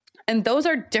those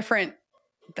are different,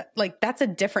 like that's a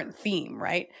different theme,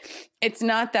 right? It's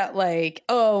not that like,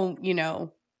 oh,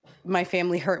 my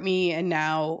family hurt me and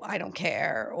now I don't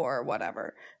care or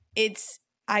whatever. It's,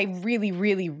 I really,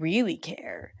 really, really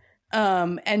care.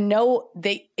 And no,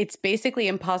 it's basically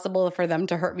impossible for them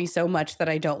to hurt me so much that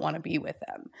I don't want to be with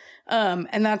them.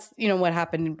 And that's, what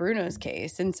happened in Bruno's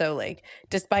case. And so like,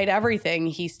 despite everything,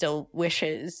 he still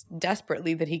wishes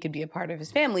desperately that he could be a part of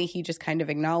his family. He just kind of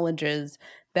acknowledges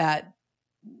that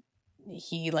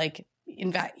he like,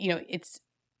 it's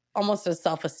almost a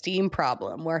self-esteem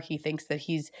problem where he thinks that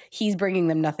he's bringing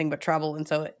them nothing but trouble. And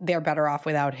so they're better off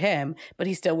without him, but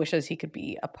he still wishes he could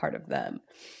be a part of them.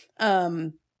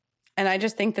 And I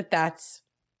just think that that's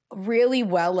really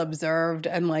well observed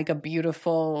and like a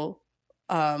beautiful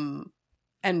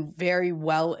and very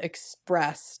well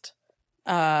expressed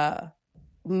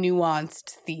nuanced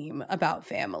theme about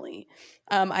family.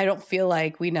 I don't feel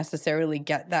like we necessarily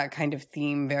get that kind of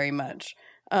theme very much.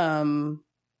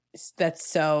 That's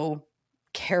so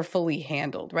carefully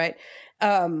handled, right?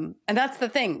 And that's the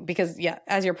thing, because yeah,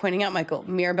 as you're pointing out, Michael,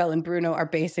 Mirabel and Bruno are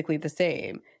basically the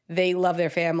same. They love their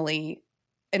family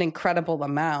an incredible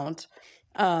amount,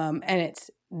 and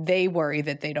they worry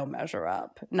that they don't measure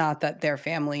up, not that their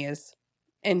family is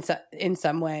in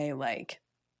some way like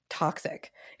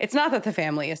toxic. It's not that the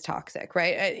family is toxic,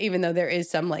 right? Even though there is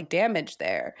some like damage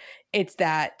there, it's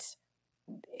that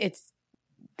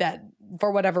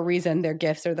for whatever reason their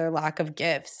gifts or their lack of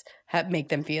gifts make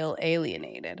them feel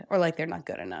alienated or like they're not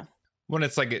good enough. When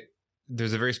it's like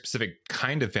there's a very specific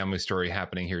kind of family story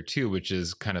happening here too, which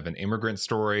is kind of an immigrant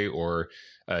story or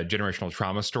a generational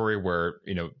trauma story where,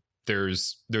 you know,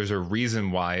 there's a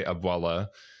reason why Abuela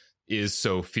is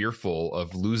so fearful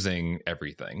of losing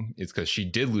everything. It's because she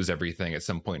did lose everything at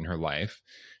some point in her life.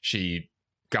 She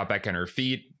got back on her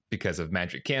feet because of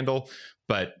Magic Candle,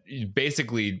 but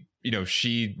basically, you know,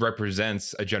 she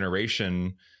represents a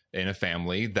generation in a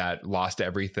family that lost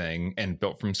everything and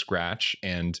built from scratch,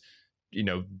 and, you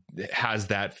know, has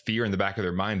that fear in the back of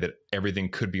their mind that everything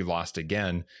could be lost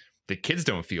again. The kids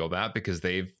don't feel that because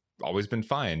they've always been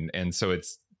fine. And so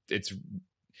it's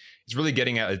really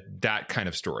getting at that kind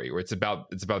of story where it's about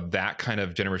that kind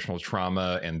of generational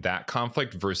trauma and that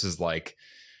conflict versus like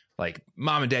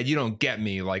mom and dad, you don't get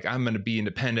me. Like, I'm going to be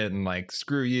independent and like,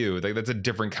 screw you. Like, that's a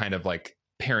different kind of like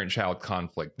parent-child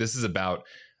conflict. This is about,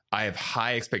 I have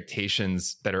high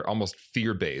expectations that are almost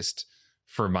fear-based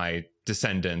for my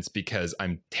descendants because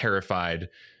I'm terrified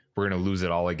we're going to lose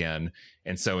it all again.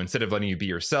 And so instead of letting you be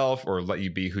yourself or let you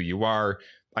be who you are,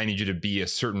 I need you to be a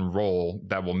certain role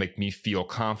that will make me feel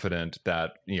confident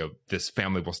that, you know, this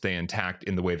family will stay intact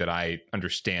in the way that I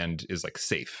understand is like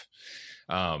safe.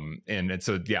 And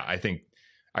so, yeah, I think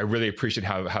I really appreciate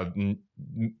how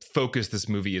focused this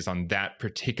movie is on that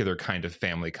particular kind of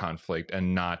family conflict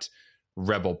and not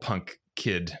rebel punk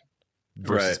kid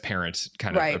versus parent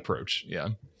kind of approach. Yeah.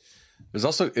 There's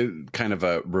also kind of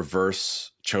a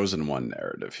reverse chosen one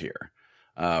narrative here.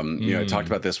 You know, I talked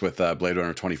about this with Blade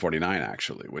Runner 2049,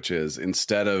 actually, which is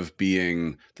instead of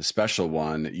being the special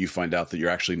one, you find out that you're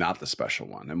actually not the special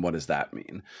one. And what does that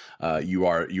mean? You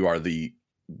are the,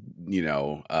 you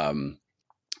know, in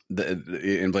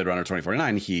Blade Runner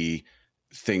 2049, he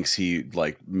thinks he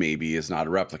like maybe is not a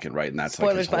replicant, right? And that's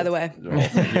spoilers, like by the way.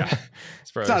 Yeah,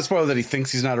 it's not a spoiler that he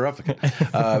thinks he's not a replicant.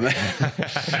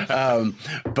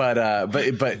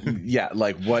 But yeah,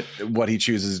 like what he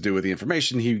chooses to do with the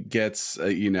information he gets,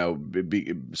 you know,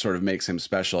 sort of makes him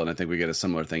special. And I think we get a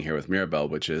similar thing here with Mirabel,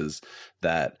 which is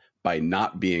that by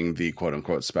not being the quote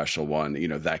unquote special one, you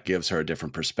know, that gives her a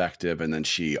different perspective. And then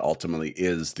she ultimately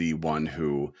is the one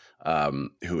who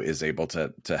is able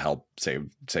to help save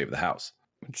the house.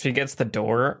 She gets the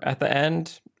door at the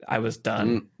end. I was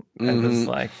done. And it's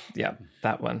like, yeah,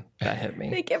 that one, that hit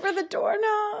me. They give her the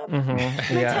doorknob.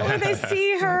 Mm-hmm. They tell her they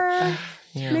see her.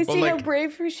 Yeah. They see how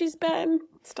brave she's been.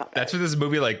 Stop That's it. where this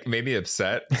movie like made me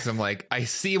upset because I'm like, I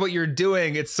see what you're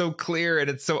doing. It's so clear and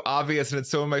it's so obvious and it's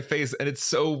so in my face and it's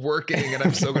so working and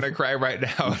I'm so gonna cry right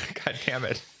now. God damn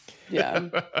it. Yeah.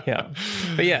 Yeah.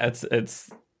 But yeah, it's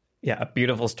a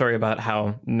beautiful story about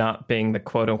how not being the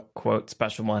quote unquote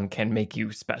special one can make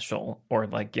you special, or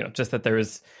like, you know, just that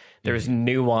there's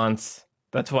nuance.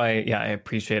 That's why, yeah, I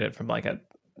appreciate it from like a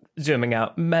zooming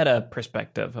out meta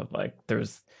perspective of like,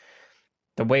 there's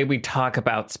the way we talk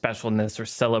about specialness or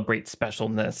celebrate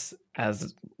specialness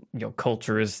as, you know,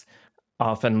 cultures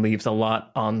often leaves a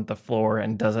lot on the floor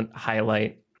and doesn't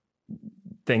highlight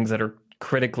things that are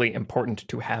critically important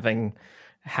to having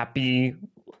a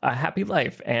happy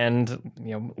life and,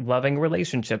 you know, loving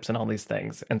relationships and all these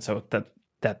things. And so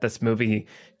that this movie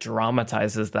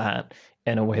dramatizes that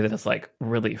in a way that is like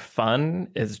really fun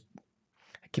is,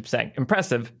 I keep saying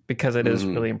impressive because it is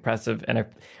really impressive. And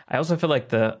I also feel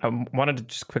like I wanted to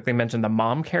just quickly mention the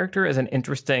mom character is an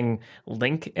interesting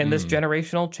link in this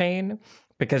generational chain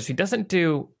because she doesn't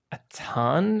do a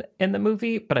ton in the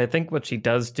movie, but I think what she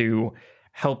does do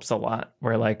helps a lot,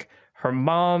 where like her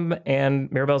mom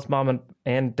and Mirabel's mom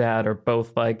and dad are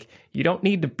both like, you don't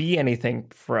need to be anything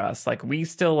for us. Like, we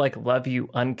still like love you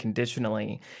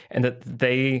unconditionally. And that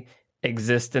they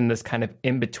exist in this kind of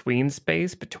in-between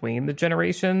space between the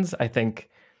generations, I think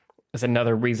is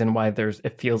another reason why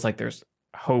it feels like there's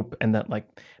hope, and that like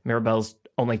Mirabel's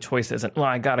only choice isn't, well,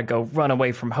 I gotta go run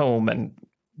away from home and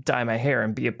dye my hair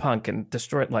and be a punk and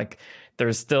destroy it. Like,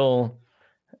 there's still,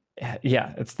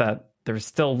 yeah, it's that there's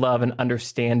still love and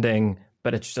understanding,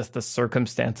 but it's just the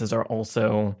circumstances are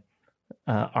also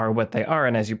are what they are.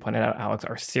 And as you pointed out, Alex,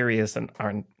 are serious and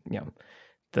are, you know,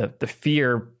 the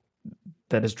fear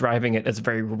that is driving it is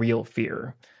very real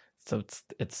fear. So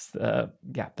it's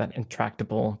that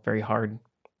intractable, very hard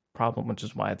problem, which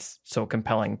is why it's so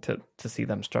compelling to see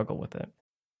them struggle with it.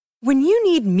 When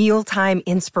you need mealtime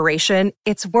inspiration,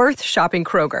 it's worth shopping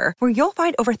Kroger, where you'll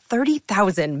find over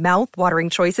 30,000 mouth-watering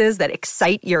choices that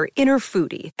excite your inner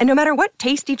foodie. And no matter what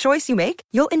tasty choice you make,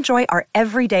 you'll enjoy our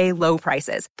everyday low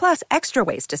prices, plus extra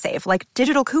ways to save, like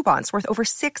digital coupons worth over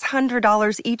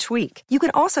 $600 each week. You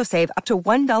can also save up to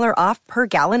 $1 off per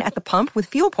gallon at the pump with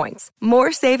fuel points.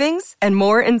 More savings and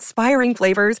more inspiring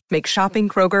flavors make shopping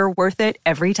Kroger worth it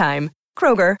every time.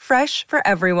 Kroger, fresh for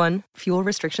everyone. Fuel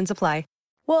restrictions apply.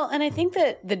 Well, and I think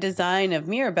that the design of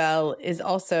Mirabel is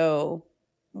also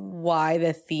why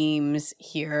the themes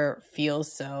here feel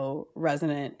so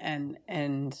resonant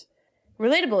and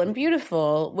relatable and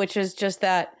beautiful, which is just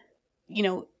that, you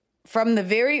know, from the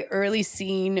very early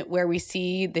scene where we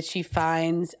see that she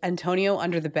finds Antonio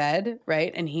under the bed,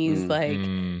 right? And he's like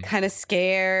kind of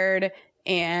scared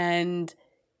and,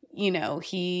 you know,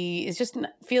 he is just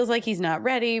feels like he's not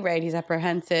ready, right? He's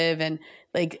apprehensive and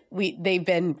like they've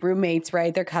been roommates,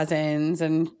 right? They're cousins,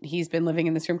 and he's been living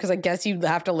in this room because I guess you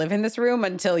have to live in this room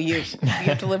until you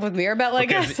have to live with Mirabel. I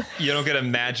guess you don't get a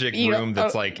magic room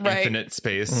that's like infinite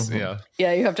space. Mm-hmm.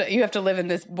 Yeah. You have to live in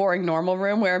this boring normal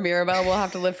room where Mirabel will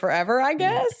have to live forever. I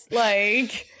guess.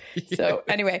 Like so.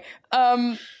 Anyway,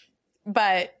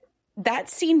 but that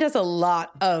scene does a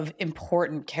lot of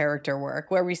important character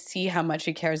work where we see how much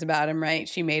she cares about him. Right?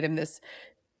 She made him this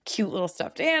cute little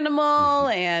stuffed animal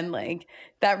and like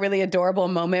that really adorable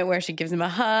moment where she gives him a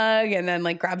hug and then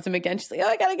like grabs him again. She's like, oh,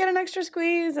 I gotta get an extra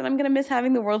squeeze and I'm gonna miss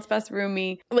having the world's best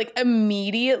roomie. Like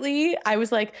immediately I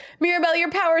was like, Mirabel,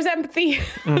 your power is empathy.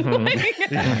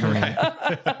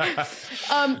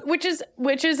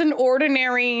 Which is an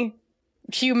ordinary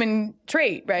human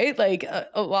trait, right? Like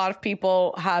a lot of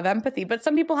people have empathy, but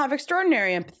some people have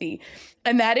extraordinary empathy.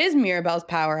 And that is Mirabel's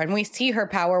power. And we see her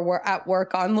power at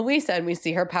work on Luisa, and we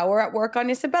see her power at work on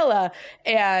Isabella.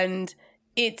 And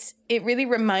it really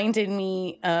reminded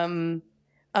me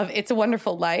of It's a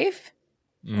Wonderful Life,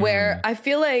 where I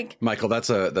feel like Michael, that's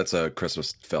a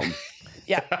Christmas film.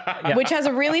 Yeah, which has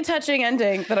a really touching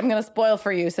ending that I'm going to spoil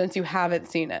for you since you haven't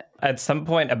seen it. At some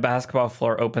point, a basketball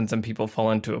floor opens and people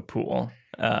fall into a pool.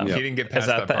 He didn't get past is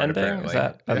that the part, ending? apparently.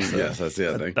 Yes, that's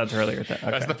the ending. That's earlier. Okay.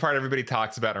 That's the part everybody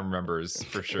talks about and remembers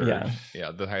for sure.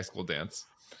 Yeah, the high school dance.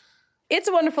 It's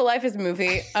a Wonderful Life is a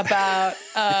movie about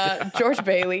George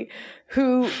Bailey,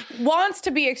 who wants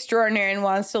to be extraordinary and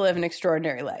wants to live an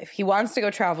extraordinary life. He wants to go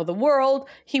travel the world.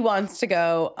 He wants to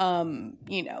go,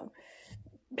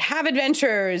 have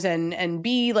adventures and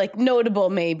be like notable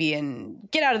maybe and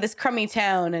get out of this crummy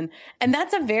town. And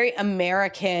that's a very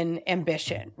American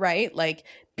ambition, right? Like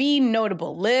be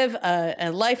notable, live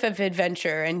a life of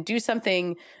adventure and do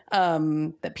something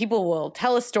that people will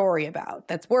tell a story about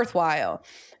that's worthwhile.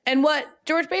 And what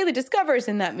George Bailey discovers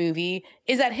in that movie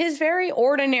is that his very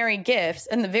ordinary gifts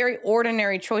and the very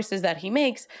ordinary choices that he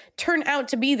makes turn out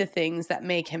to be the things that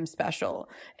make him special.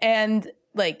 And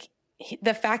like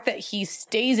the fact that he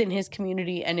stays in his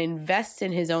community and invests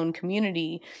in his own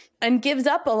community and gives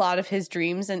up a lot of his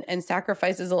dreams and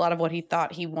sacrifices a lot of what he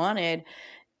thought he wanted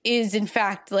is in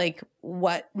fact like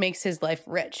what makes his life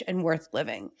rich and worth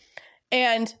living.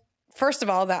 And first of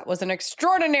all, that was an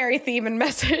extraordinary theme and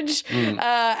message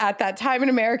at that time in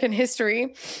American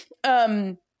history.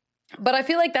 But I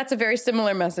feel like that's a very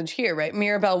similar message here, right?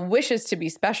 Mirabel wishes to be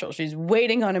special. She's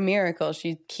waiting on a miracle.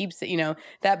 She keeps,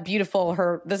 that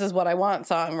beautiful, This Is What I Want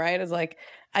song, right? Is like,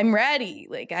 I'm ready.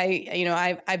 Like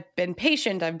I've been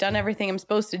patient. I've done everything I'm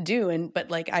supposed to do.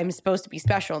 But like, I'm supposed to be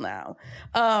special now.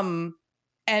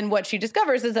 And what she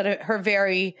discovers is that her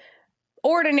very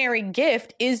ordinary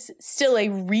gift is still a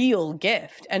real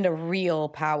gift and a real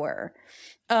power.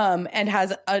 And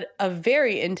has a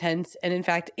very intense, and in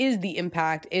fact is the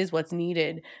impact, is what's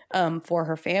needed for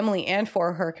her family and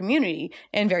for her community.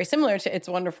 And very similar to It's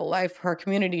a Wonderful Life, her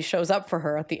community shows up for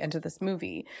her at the end of this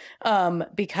movie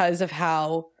because of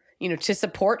how, to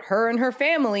support her and her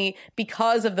family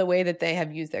because of the way that they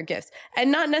have used their gifts.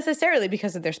 And not necessarily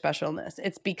because of their specialness.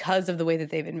 It's because of the way that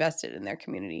they've invested in their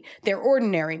community, their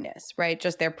ordinariness, right?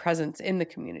 Just their presence in the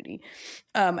community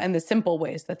and the simple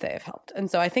ways that they have helped.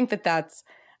 And so I think that's,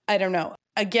 I don't know.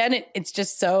 Again, it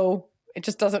just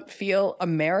doesn't feel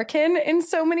American in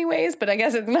so many ways, but I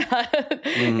guess it's not.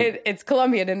 It's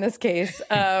Colombian in this case.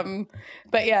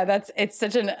 But yeah, it's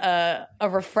such a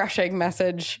refreshing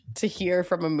message to hear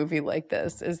from a movie like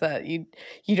this, is that you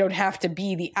don't have to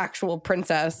be the actual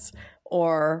princess,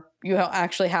 or you don't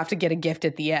actually have to get a gift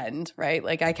at the end, right?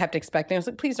 Like I kept expecting, I was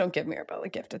like, please don't give Mirabel a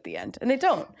gift at the end. And they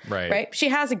don't, right? She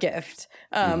has a gift.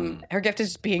 Her gift is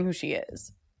just being who she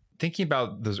is. thinking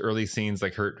about those early scenes,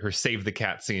 like her save the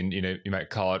cat scene, you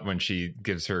might call it, when she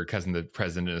gives her cousin the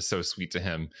present and is so sweet to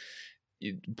him.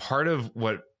 Part of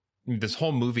what this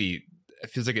whole movie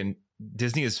feels like,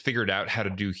 Disney has figured out how to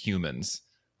do humans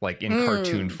like in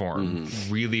cartoon form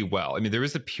really well. I mean, there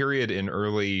was a period in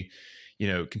early,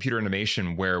 computer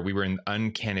animation where we were in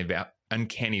uncanny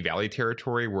valley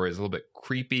territory, where it's a little bit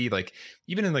creepy. Like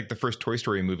even in like the first Toy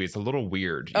Story movie, it's a little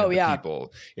weird.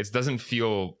 People, it doesn't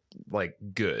feel like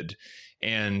good.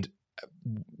 And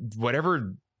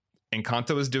whatever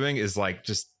Encanto is doing is like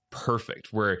just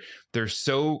perfect, where they're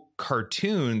so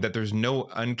cartoon that there's no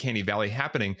uncanny valley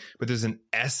happening, but there's an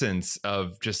essence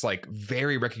of just like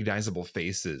very recognizable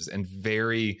faces and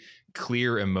very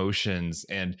clear emotions,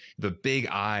 and the big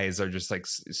eyes are just like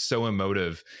so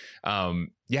emotive.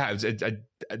 They've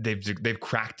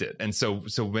cracked it. And so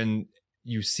when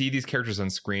you see these characters on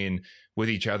screen with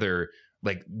each other,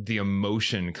 like the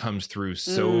emotion comes through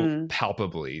so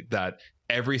palpably that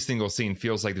every single scene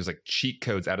feels like there's like cheat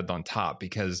codes added on top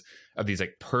because of these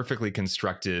like perfectly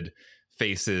constructed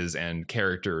faces and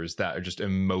characters that are just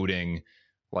emoting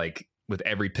like with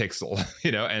every pixel,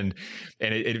 and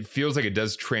it feels like it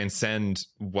does transcend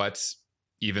what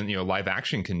even, live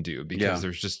action can do, because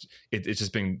there's just, it's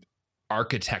just been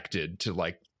architected to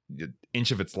like the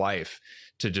inch of its life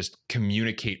to just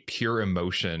communicate pure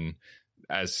emotion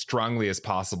as strongly as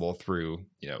possible through,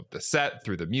 the set,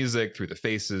 through the music, through the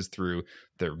faces, through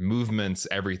their movements,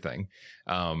 everything.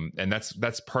 And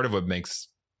that's part of what makes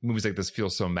movies like this feel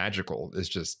so magical, is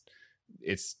just,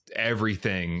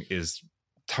 everything is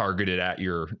targeted at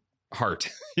your heart,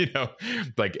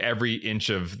 like every inch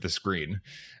of the screen,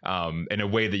 in a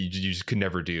way that you just could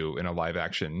never do in a live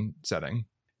action setting.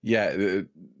 Yeah,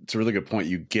 it's a really good point.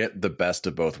 You get the best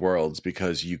of both worlds,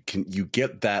 because you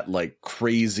get that like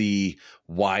crazy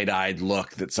wide-eyed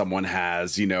look that someone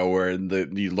has, where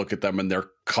you look at them and they're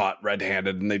caught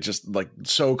red-handed and they just like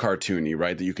so cartoony,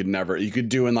 right? That you could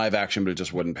do in live action, but it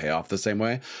just wouldn't pay off the same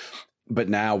way. But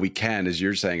now we can, as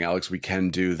you're saying, Alex, we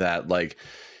can do that. Like,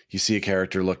 you see a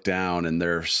character look down and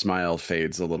their smile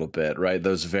fades a little bit, right?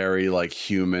 Those very like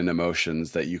human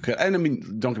emotions that you could, and I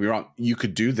mean, don't get me wrong, you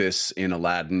could do this in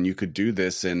Aladdin, you could do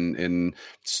this in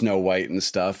Snow White and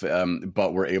stuff,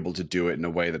 but we're able to do it in a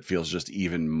way that feels just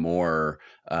even more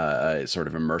sort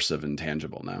of immersive and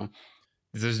tangible now.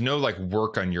 There's no like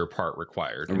work on your part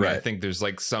required. I mean, right. I think there's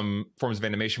like some forms of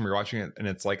animation where you're watching it and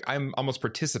it's like, I'm almost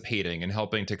participating in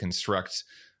helping to construct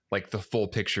like the full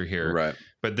picture here. Right.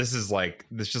 But this just like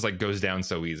goes down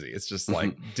so easy. It's just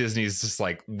like Disney's just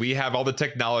like, we have all the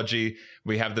technology,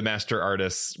 we have the master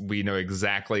artists, we know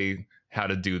exactly how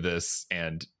to do this,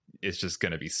 and it's just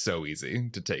going to be so easy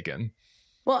to take in.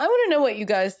 Well, I want to know what you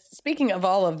guys, speaking of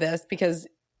all of this, because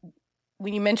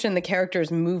when you mentioned the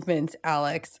characters' movements,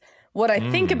 Alex, what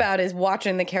I think about is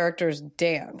watching the characters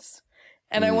dance.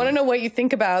 And I want to know what you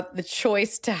think about the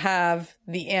choice to have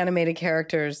the animated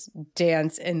characters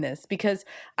dance in this, because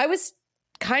I was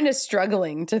kind of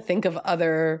struggling to think of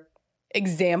other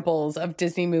examples of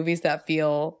Disney movies that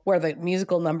feel, where the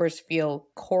musical numbers feel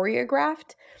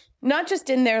choreographed, not just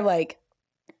in their like,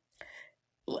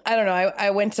 I don't know.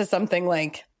 I went to something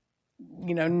like,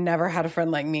 Never Had a Friend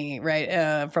Like Me,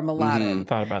 right? From Aladdin.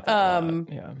 Thought about that. A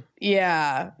lot.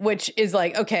 Yeah, which is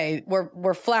like, okay,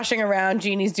 we're flashing around.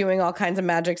 Genie's doing all kinds of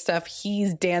magic stuff.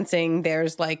 He's dancing.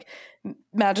 There's like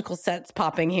magical sets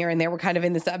popping here and there. We're kind of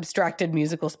in this abstracted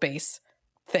musical space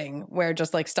thing where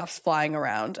just like stuff's flying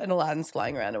around and Aladdin's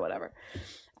flying around and whatever.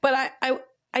 But I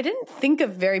didn't think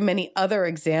of very many other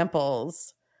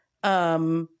examples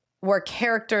where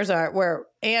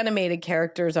animated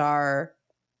characters are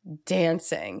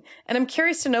dancing. And I'm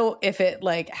curious to know if it,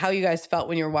 like, how you guys felt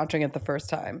when you were watching it the first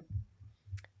time.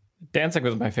 Dancing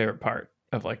was my favorite part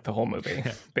of like the whole movie,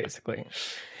 basically.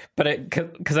 But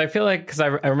because I feel like, I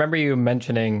remember you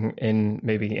mentioning in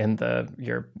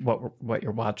what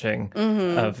you're watching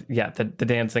of the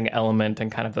dancing element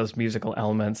and kind of those musical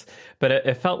elements. But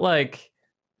it felt like,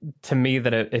 to me,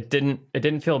 that it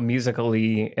didn't feel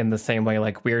musically in the same way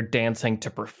like we're dancing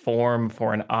to perform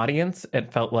for an audience.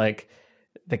 It felt like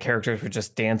the characters were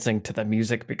just dancing to the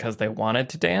music because they wanted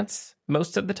to dance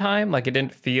most of the time. Like, it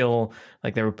didn't feel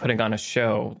like they were putting on a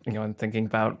show, and thinking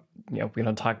about, we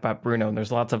don't talk about Bruno, and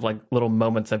there's lots of like little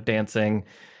moments of dancing,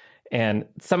 and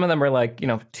some of them are like,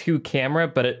 to camera,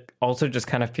 but it also just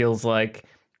kind of feels like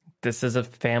this is a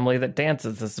family that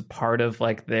dances. This is part of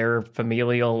like their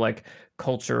familial like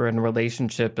culture and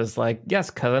relationship, is like, yes,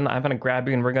 cousin, I'm going to grab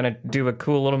you and we're going to do a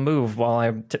cool little move while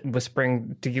I'm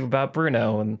whispering to you about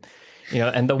Bruno, and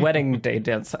and the wedding day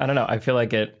dance. I don't know. I feel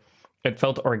like it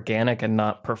felt organic and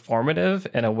not performative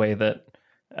in a way that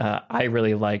I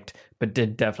really liked, but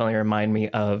did definitely remind me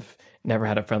of Never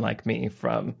Had a Friend Like Me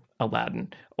from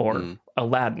Aladdin, or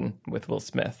Aladdin with Will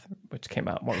Smith, which came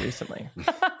out more recently.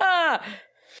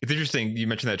 It's interesting you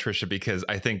mentioned that, Trisha, because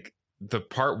I think the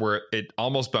part where it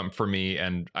almost bumped for me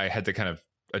and I had to kind of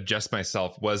adjust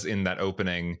myself was in that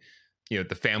opening,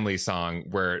 the family song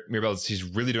where Mirabelle, she's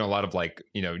really doing a lot of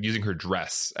using her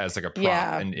dress as like a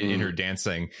prop in her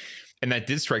dancing. And that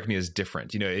did strike me as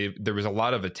different. There was a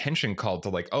lot of attention called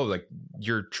to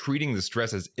you're treating this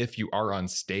dress as if you are on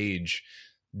stage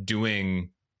doing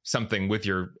something with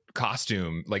your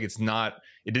costume. Like it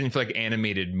didn't feel like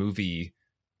animated movie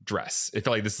dress. It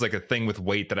felt like this is like a thing with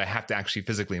weight that I have to actually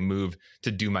physically move to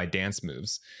do my dance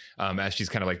moves as she's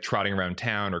kind of like trotting around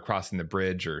town or crossing the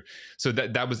bridge. So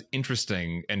that was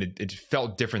interesting. And it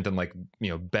felt different than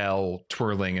Belle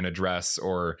twirling in a dress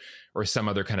or some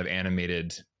other kind of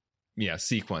animated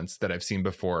sequence that I've seen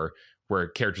before where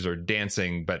characters are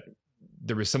dancing, but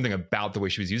there was something about the way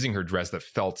she was using her dress that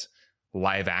felt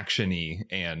live action-y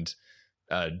and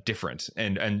different.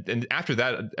 And after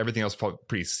that, everything else felt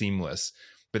pretty seamless.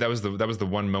 But that was the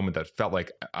one moment that felt like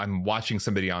I'm watching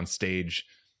somebody on stage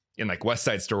in like West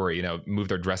Side Story, move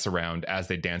their dress around as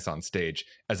they dance on stage,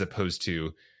 as opposed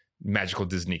to magical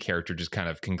Disney character just kind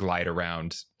of can glide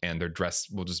around and their dress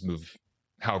will just move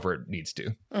however it needs to.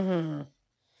 Mm-hmm.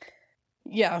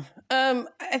 Yeah.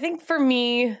 I think for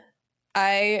me,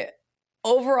 I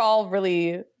overall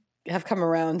really have come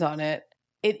around on it.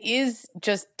 It is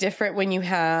just different when you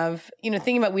have,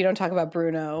 thinking about We Don't Talk About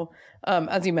Bruno,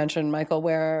 as you mentioned, Michael,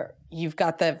 where you've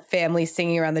got the family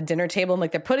singing around the dinner table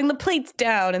and they're putting the plates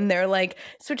down and they're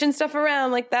switching stuff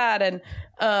around like that.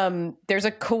 And there's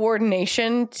a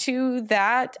coordination to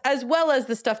that, as well as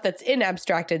the stuff that's in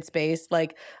abstracted space,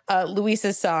 like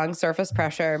Luisa's song, Surface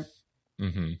Pressure.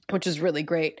 Mm-hmm. Which is really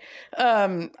great.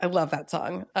 I love that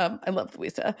song. I love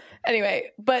Luisa.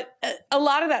 Anyway, but a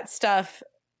lot of that stuff,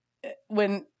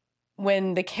 when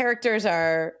the characters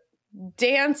are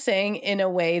dancing in a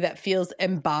way that feels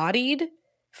embodied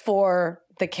for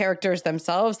the characters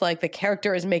themselves, like the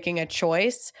character is making a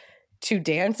choice to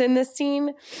dance in this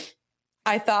scene,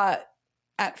 I thought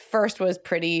at first was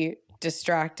pretty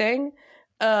distracting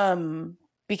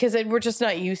because we're just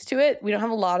not used to it. We don't have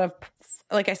a lot of,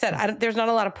 like I said, there's not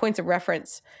a lot of points of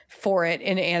reference for it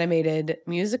in animated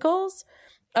musicals.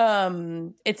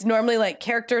 It's normally like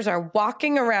characters are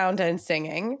walking around and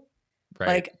singing. Right.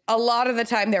 Like a lot of the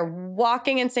time they're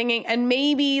walking and singing, and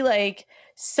maybe like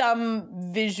some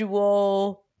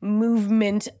visual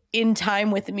movement in time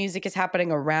with the music is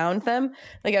happening around them.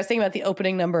 Like I was thinking about the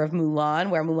opening number of Mulan,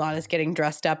 where Mulan is getting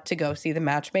dressed up to go see the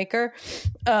matchmaker.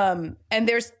 And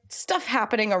there's stuff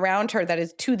happening around her that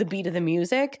is to the beat of the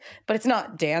music, but it's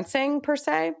not dancing per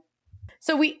se.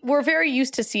 So we're very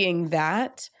used to seeing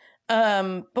that.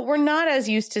 But we're not as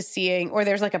used to seeing, or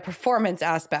there's like a performance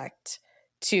aspect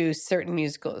to certain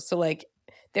musicals. So like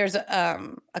there's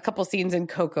a couple scenes in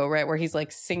Coco, right, where he's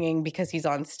like singing because he's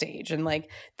on stage, and like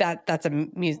that's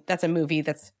a movie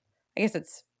that's, I guess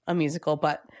it's a musical,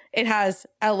 but it has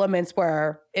elements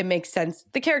where it makes sense.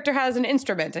 The character has an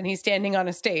instrument and he's standing on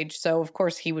a stage, so of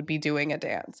course he would be doing a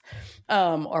dance,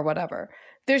 or whatever.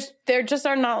 There just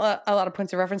are not a lot of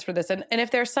points of reference for this. And if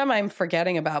there's some I'm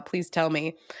forgetting about, please tell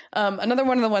me. Another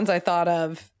one of the ones I thought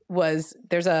of was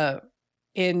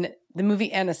in the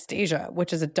movie Anastasia,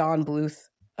 which is a Don Bluth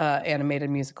animated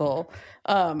musical.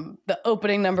 The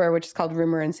opening number, which is called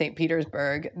Rumor in St.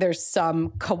 Petersburg, there's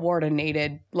some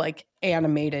coordinated like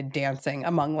animated dancing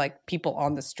among like people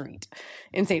on the street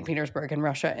in St. Petersburg in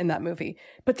Russia in that movie.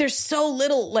 But there's so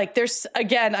little, like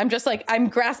I'm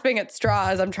grasping at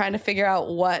straws. I'm trying to figure out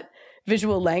what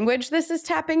visual language this is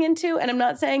tapping into. And I'm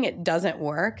not saying it doesn't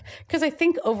work, because I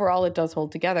think overall it does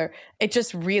hold together. It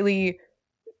just really,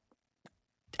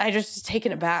 I just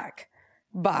taken aback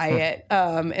by it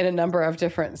in a number of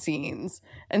different scenes.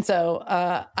 And so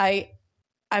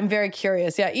I'm very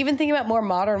curious. Yeah, even thinking about more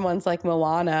modern ones like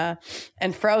Moana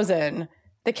and Frozen,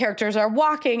 the characters are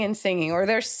walking and singing, or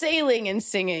they're sailing and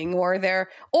singing, or they're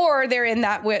in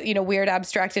that weird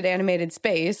abstracted animated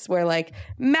space where like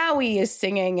Maui is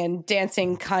singing and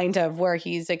dancing, kind of, where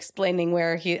he's explaining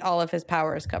where all of his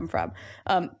powers come from.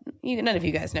 None of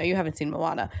you guys know, you haven't seen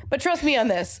Moana, but trust me on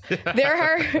this. There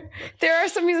are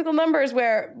some musical numbers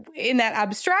where in that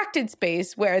abstracted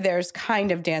space where there's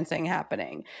kind of dancing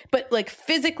happening, but like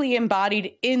physically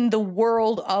embodied in the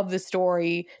world of the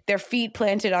story, their feet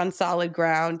planted on solid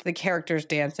ground, the characters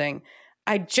dancing.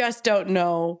 I just don't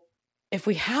know if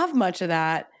we have much of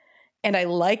that, and I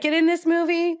like it in this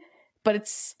movie, but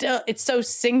it's so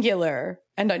singular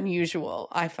and unusual,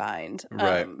 I find.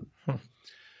 Right.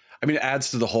 I mean, it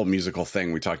adds to the whole musical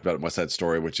thing we talked about in West Side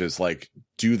Story, which is like,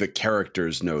 do the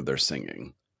characters know they're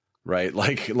singing? Right?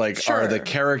 Like Sure. Are the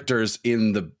characters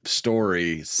in the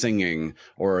story singing,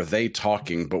 or are they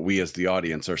talking, but we as the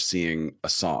audience are seeing a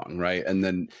song, right? And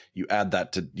then you add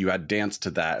dance to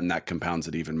that, and that compounds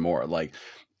it even more. Like,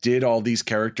 did all these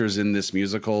characters in this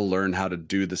musical learn how to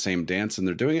do the same dance and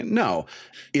they're doing it? No.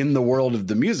 In the world of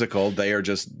the musical, they are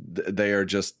just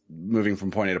moving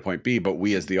from point A to point B, but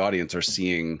we as the audience are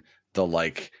seeing the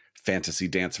like fantasy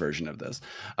dance version of this.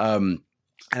 And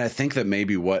I think that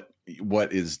maybe what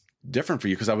is different for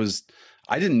you, because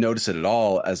I didn't notice it at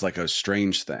all as like a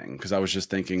strange thing, because I was just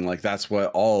thinking like that's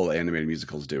what all animated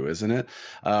musicals do, isn't it?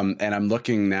 And I'm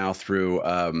looking now through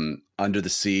Under the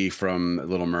Sea from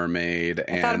Little Mermaid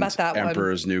and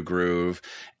Emperor's New Groove,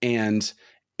 and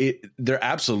there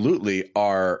absolutely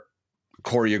are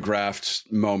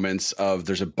choreographed moments of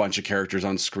there's a bunch of characters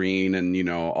on screen, and you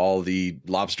know, all the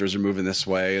lobsters are moving this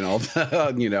way, and all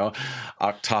the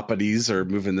octopodes are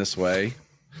moving this way.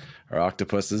 Or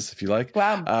octopuses, if you like.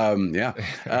 Wow.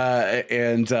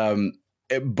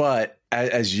 But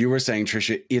as you were saying,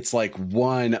 Trisha, it's like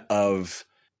one of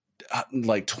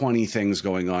like 20 things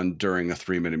going on during a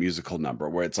 3-minute musical number,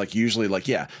 where it's like usually like,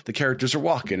 yeah, the characters are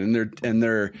walking and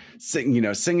they're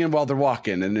singing while they're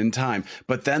walking and in time.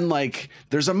 But then like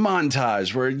there's a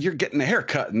montage where you're getting a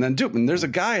haircut, and then there's a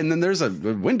guy, and then there's a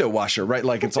window washer, right?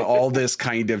 Like it's all this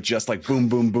kind of just like boom,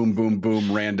 boom, boom, boom,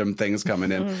 boom, random things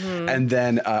coming in. Mm-hmm. And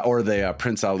then, or the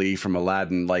Prince Ali from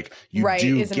Aladdin, like you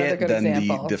do get then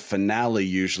the finale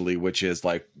usually, which is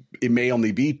like, it may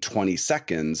only be 20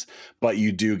 seconds, but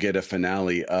you do get a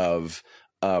finale of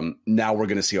now we're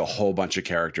going to see a whole bunch of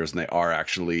characters, and they are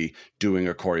actually doing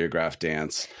a choreographed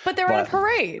dance. But they're in a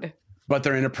parade. But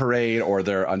they're in a parade, or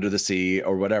they're under the sea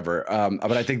or whatever.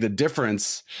 But I think the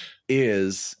difference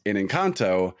is in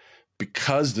Encanto,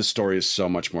 because the story is so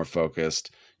much more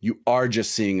focused, you are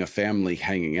just seeing a family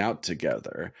hanging out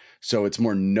together. So it's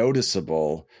more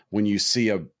noticeable when you see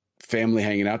a family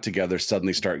hanging out together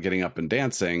suddenly start getting up and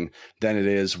dancing than it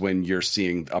is when you're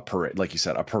seeing a parade, like you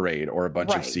said, a parade or a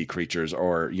bunch of sea creatures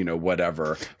or,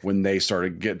 whatever. When they sort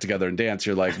of get together and dance,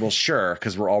 you're like, well, sure,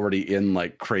 because we're already in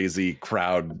like crazy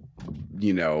crowd,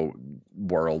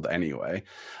 world anyway.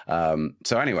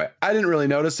 So anyway, I didn't really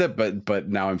notice it, but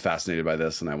now I'm fascinated by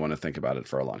this, and I want to think about it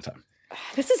for a long time.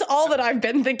 This is all that I've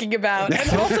been thinking about.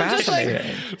 And also just like,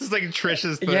 this is like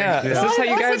Trisha's thing. Yeah. Is this how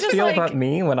you guys feel about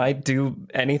me when I do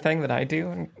anything that I do?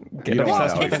 And get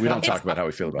obsessed with it? We don't talk about how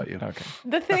we feel about you. Okay.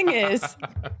 The thing is,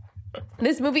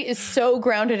 this movie is so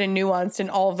grounded and nuanced in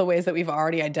all of the ways that we've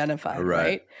already identified,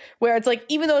 right? Where it's like,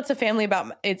 even though it's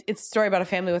it's a story about a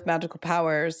family with magical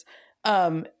powers,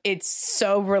 it's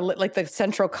so like the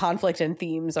central conflict and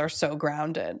themes are so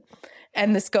grounded,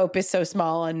 and the scope is so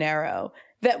small and narrow,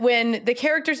 that when the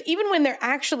characters, even when they're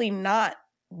actually not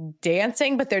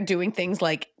dancing, but they're doing things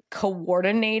like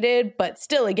coordinated, but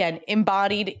still, again,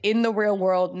 embodied in the real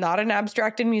world, not in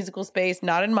abstracted musical space,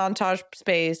 not in montage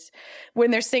space, when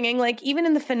they're singing, like even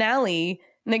in the finale,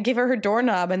 and they give her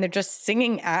doorknob and they're just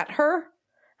singing at her,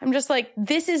 I'm just like,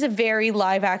 this is a very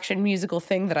live action musical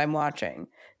thing that I'm watching,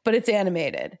 but it's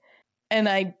animated. And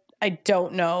I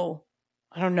don't know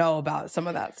about some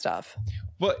of that stuff.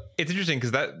 Well, it's interesting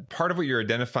because that part of what you're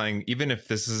identifying, even if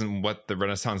this isn't what the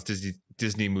Renaissance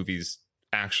Disney movies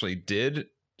actually did,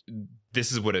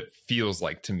 this is what it feels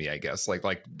like to me, I guess.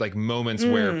 Like moments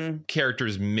where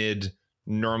characters mid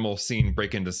normal scene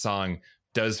break into song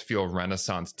does feel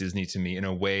Renaissance Disney to me in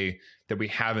a way that we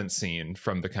haven't seen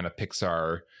from the kind of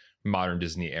Pixar modern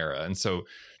Disney era. And so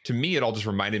to me, it all just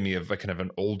reminded me of a kind of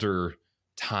an older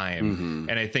time. Mm-hmm.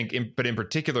 And I think in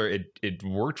particular, it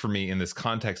worked for me in this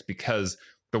context because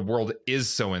the world is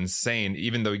so insane,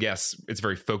 even though, yes, it's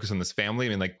very focused on this family. I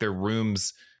mean, like their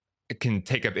rooms can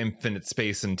take up infinite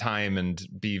space and time and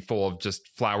be full of just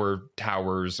flower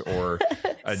towers or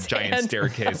a giant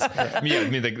staircase. I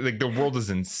mean, like the world is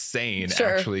insane,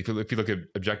 actually, if you look at it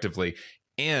objectively.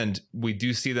 And we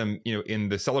do see them, in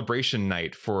the celebration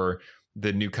night for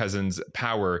the new cousin's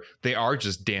power, they are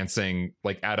just dancing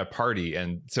like at a party.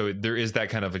 And so there is that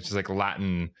kind of just like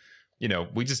Latin,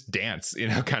 we just dance,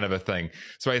 kind of a thing.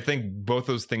 So I think both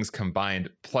those things combined,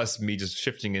 plus me just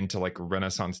shifting into like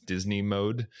Renaissance Disney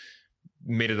mode,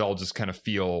 made it all just kind of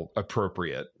feel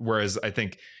appropriate. Whereas I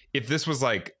think if this was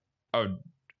like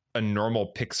a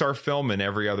normal Pixar film in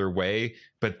every other way,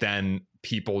 but then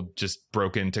people just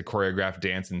broke into choreographed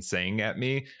dance and sang at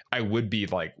me, I would be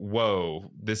like,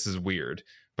 whoa, this is weird.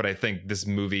 But I think this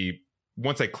movie,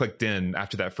 once I clicked in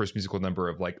after that first musical number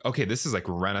of like, okay, this is like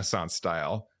Renaissance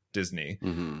style Disney,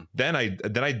 then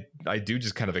I do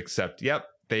just kind of accept, yep,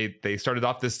 they started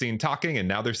off this scene talking, and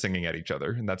now they're singing at each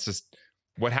other, and that's just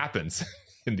what happens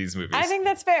in these movies. I think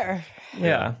that's fair.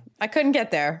 Yeah. I couldn't get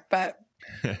there, but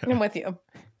I'm with you.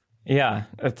 Yeah.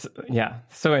 It's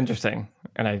so interesting.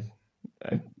 And I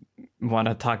want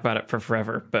to talk about it for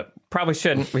forever, but probably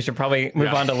shouldn't. We should probably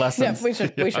move on to lessons.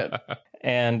 Yeah, we should.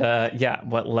 And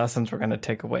what lessons we're going to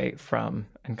take away from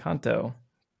Encanto.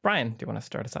 Brian, do you want to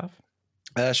start us off?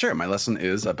 Sure. My lesson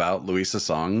is about Luisa's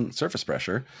song "Surface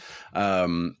Pressure,"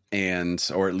 or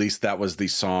at least that was the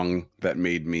song that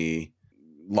made me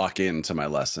lock into my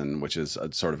lesson, which is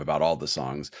sort of about all the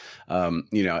songs.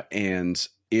 And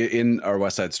in our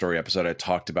West Side Story episode, I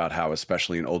talked about how,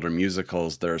 especially in older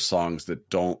musicals, there are songs that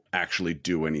don't actually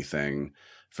do anything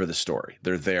for the story.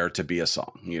 They're there to be a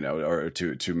song, or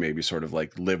to maybe sort of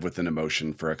like live with an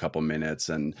emotion for a couple minutes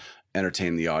and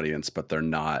entertain the audience, but they're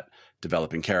not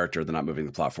developing character. They're not moving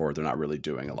the plot forward. They're not really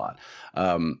doing a lot.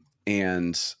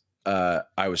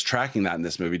 I was tracking that in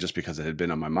this movie just because it had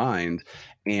been on my mind.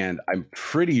 And I'm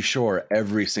pretty sure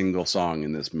every single song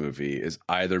in this movie is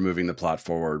either moving the plot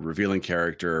forward, revealing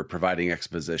character, providing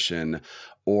exposition,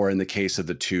 or in the case of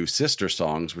the two sister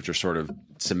songs, which are sort of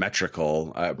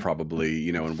symmetrical, probably,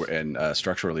 and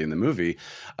structurally in the movie,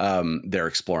 they're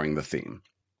exploring the theme.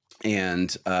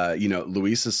 And,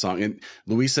 Luisa's song, and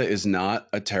Luisa is not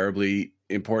a terribly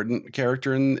important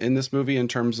character in this movie in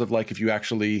terms of like, if you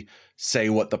actually say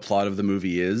what the plot of the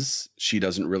movie is, she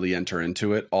doesn't really enter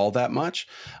into it all that much.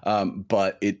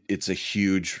 But it's a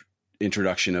huge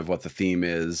introduction of what the theme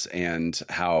is and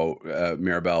how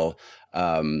Mirabel,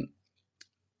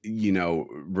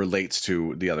 relates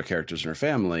to the other characters in her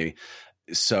family.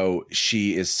 So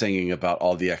she is singing about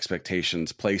all the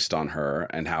expectations placed on her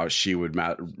and how she would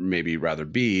maybe rather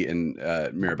be in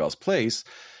Mirabel's place.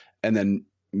 And then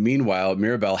meanwhile,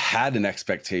 Mirabel had an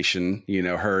expectation,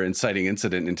 her inciting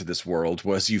incident into this world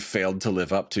was you failed to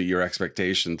live up to your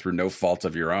expectation through no fault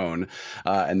of your own.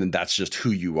 And then that's just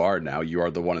who you are now. You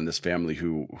are the one in this family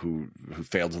who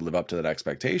failed to live up to that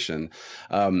expectation.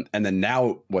 And then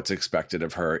now what's expected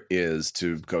of her is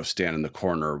to go stand in the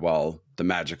corner while the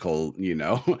magical,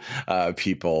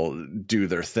 people do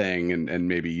their thing, and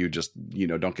maybe you just,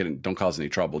 don't cause any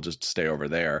trouble, just stay over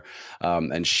there.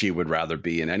 And she would rather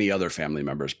be in any other family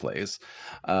member's place.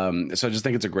 So I just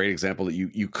think it's a great example that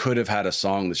you could have had a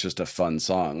song that's just a fun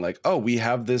song, like, oh, we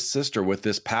have this sister with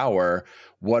this power.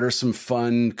 What are some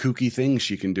fun, kooky things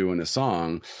she can do in a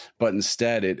song? But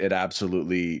instead, it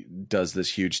absolutely does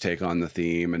this huge take on the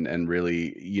theme, and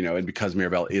really, and because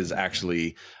Mirabel is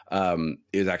actually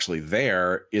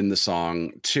there in the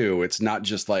song too. It's not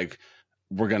just like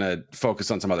we're gonna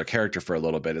focus on some other character for a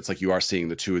little bit. It's like you are seeing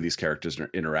the two of these characters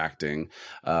interacting,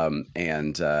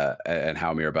 and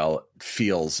how Mirabel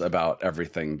feels about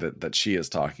everything that she is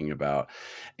talking about.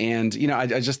 And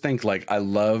I just think, like, I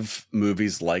love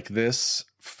movies like this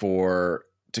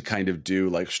to kind of do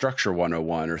like structure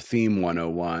 101 or theme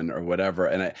 101 or whatever.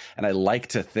 And I like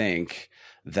to think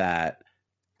that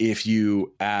if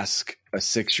you ask a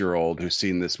 6-year-old who's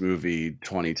seen this movie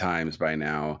 20 times by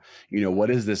now,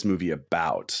 what is this movie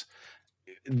about?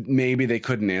 Maybe they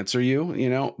couldn't answer you,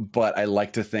 but I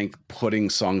like to think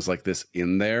putting songs like this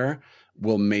in there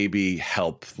will maybe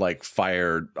help like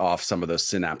fire off some of those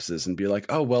synapses and be like,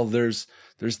 oh, well, there's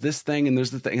this thing and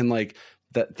there's the thing. And like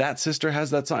that sister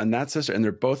has that song and that sister, and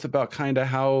they're both about kind of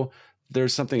how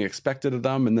there's something expected of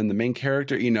them. And then the main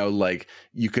character, like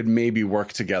you could maybe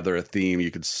work together a theme. You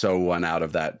could sew one out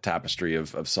of that tapestry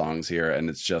of songs here. And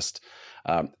it's just,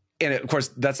 and of course,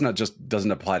 that's not just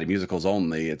doesn't apply to musicals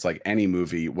only. It's like any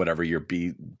movie, whatever your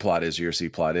B plot is, your C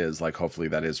plot is, like hopefully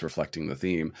that is reflecting the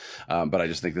theme. But I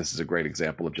just think this is a great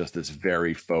example of just this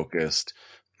very focused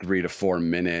 3 to 4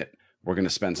 minute. We're going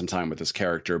to spend some time with this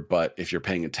character, but if you're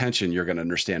paying attention, you're going to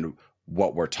understand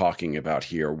what we're talking about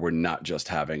here. We're not just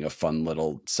having a fun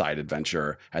little side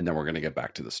adventure and then we're going to get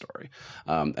back to the story.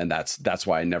 And that's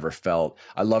why I never felt,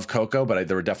 I love Coco, but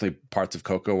there were definitely parts of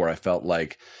Coco where I felt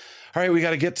like, all right, we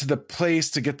got to get to the place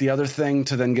to get the other thing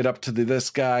to then get up to this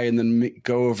guy and then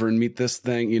go over and meet this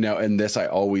thing, and this, I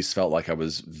always felt like I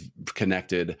was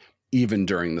connected even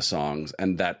during the songs.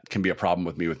 And that can be a problem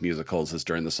with me with musicals, is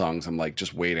during the songs, I'm like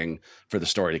just waiting for the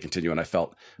story to continue. And I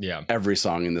felt every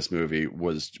song in this movie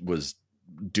was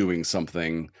doing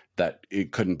something that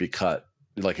it couldn't be cut.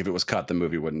 Like if it was cut, the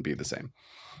movie wouldn't be the same.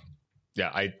 Yeah,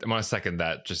 I want to second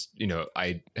that. Just,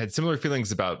 I had similar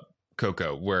feelings about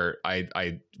Coco, where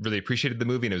I really appreciated the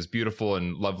movie and it was beautiful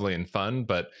and lovely and fun.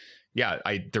 But yeah,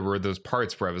 there were those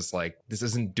parts where I was like, this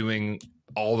isn't doing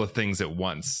all the things at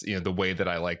once, the way that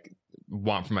I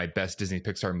want for my best Disney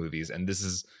Pixar movies. And this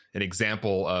is an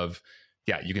example of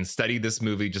yeah, you can study this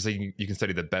movie just like you can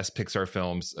study the best Pixar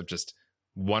films of just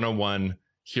 101.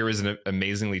 Here is an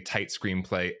amazingly tight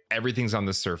screenplay. Everything's on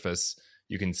the surface.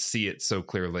 You can see it so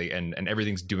clearly, and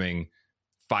everything's doing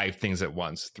 5 things at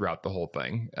once throughout the whole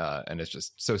thing. And it's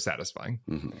just so satisfying.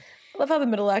 Mm-hmm. I love how the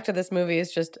middle act of this movie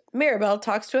is just Mirabel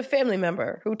talks to a family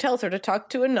member who tells her to talk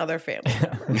to another family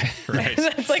member. Right.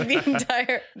 That's like the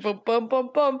entire boom, boom, boom,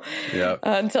 boom. Yeah.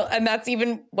 And that's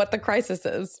even what the crisis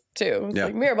is too. It's Yeah.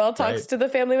 like Mirabel talks Right. to the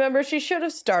family member she should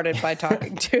have started by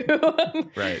talking to.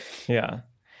 Right. Yeah.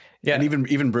 Yeah. And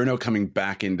even Bruno coming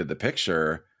back into the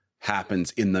picture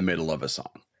happens in the middle of a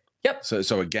song. Yep.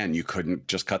 So again, you couldn't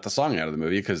just cut the song out of the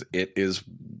movie because it is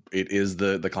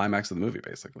the climax of the movie,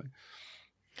 basically.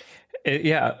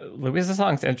 Yeah, Louisa's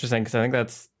song's interesting because I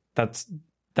think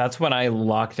that's when I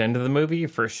locked into the movie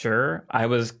for sure. I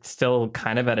was still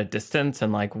kind of at a distance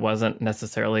and like wasn't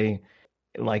necessarily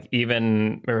like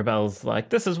even Mirabel's like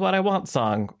 "This is what I want"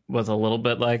 song was a little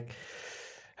bit like,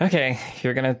 okay,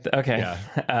 you're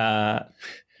gonna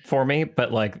for me,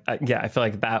 but like yeah, I feel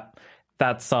like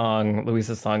that song,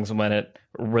 Louisa's songs, when it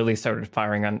really started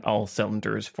firing on all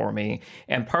cylinders for me,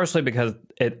 and partially because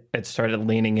it started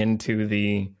leaning into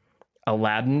the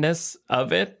Aladdin-ness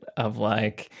of it, of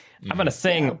like, I'm gonna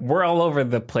sing, we're all over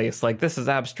the place, like this is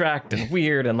abstract and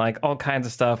weird and like all kinds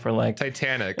of stuff, or like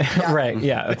Titanic. right,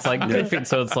 yeah, it's like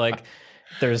so it's like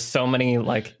there's so many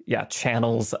like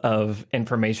channels of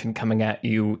information coming at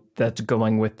you that's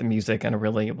going with the music in a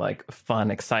really like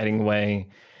fun, exciting way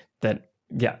that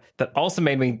also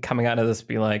made me coming out of this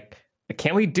be like,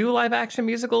 can we do live action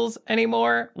musicals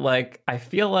anymore? Like I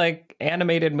feel like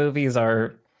animated movies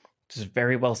are just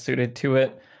very well suited to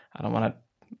it. I don't want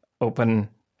to open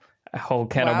a whole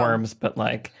can of worms, but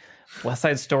like West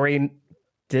Side Story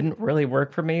didn't really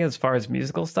work for me as far as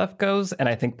musical stuff goes. And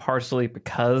I think partially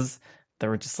because there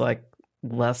were just like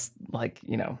less like,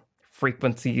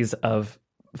 frequencies of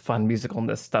fun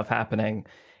musicalness stuff happening.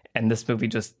 And this movie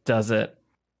just does it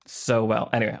so well.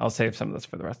 Anyway, I'll save some of this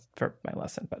for my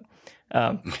lesson, but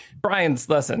Brian's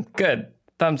lesson. Good.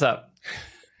 Thumbs up.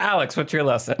 Alex, what's your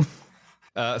lesson?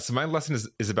 So my lesson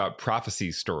is about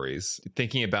prophecy stories,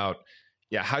 thinking about,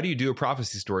 how do you do a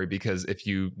prophecy story? Because if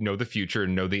you know the future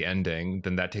and know the ending,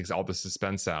 then that takes all the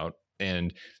suspense out.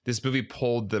 And this movie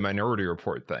pulled the Minority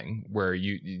Report thing, where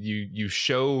you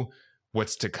show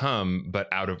what's to come, but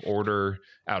out of order,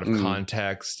 out of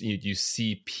context. You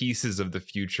see pieces of the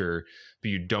future, but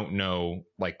you don't know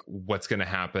like what's going to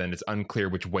happen. It's unclear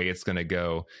which way it's going to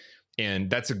go.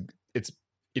 And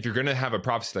if you're going to have a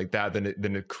prophecy like that,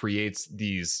 then it creates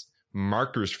these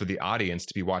markers for the audience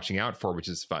to be watching out for, which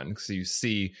is fun. So you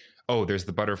see, oh, there's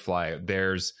the butterfly.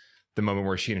 There's the moment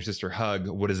where she and her sister hug.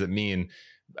 What does it mean?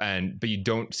 But you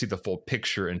don't see the full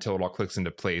picture until it all clicks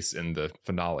into place in the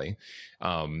finale.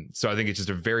 So I think it's just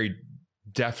a very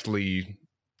deftly,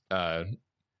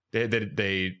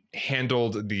 they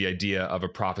handled the idea of a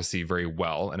prophecy very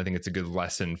well. And I think it's a good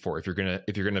lesson for if you're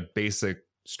gonna base a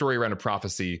story around a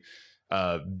prophecy,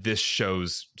 this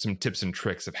shows some tips and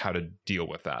tricks of how to deal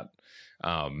with that.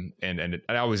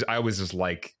 I always just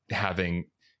like having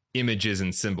images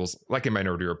and symbols like in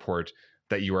Minority Report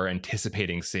that you are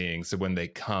anticipating seeing. So when they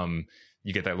come,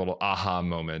 you get that little aha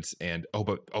moment and,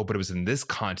 but it was in this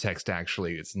context.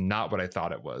 Actually, it's not what I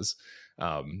thought it was.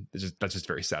 That's just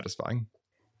very satisfying.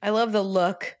 I love the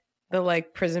look, the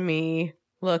like prismy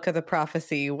look of the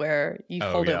prophecy where you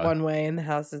hold it one way and the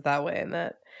house is that way, and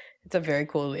that it's a very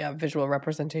cool visual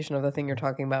representation of the thing you're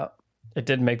talking about. It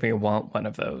did make me want one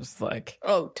of those. Like,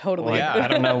 oh, totally. Like, I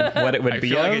don't know what it would be.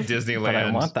 I feel like of, at Disneyland, but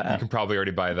I want that. You can probably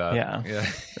already buy that.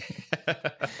 Yeah.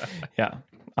 Yeah.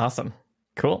 Awesome.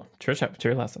 Cool. Trisha, what's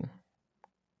your lesson?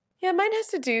 Yeah, mine has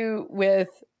to do with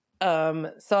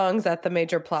songs at the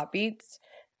major plot beats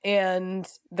and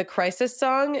the crisis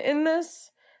song in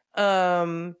this.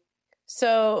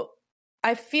 So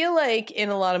I feel like in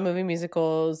a lot of movie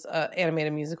musicals,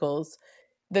 animated musicals,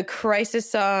 the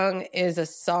crisis song is a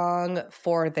song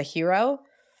for the hero,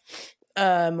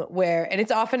 and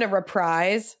it's often a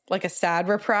reprise, like a sad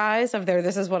reprise of their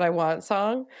 "This Is What I Want"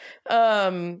 song.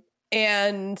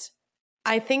 And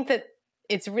I think that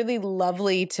it's really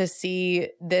lovely to see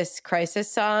this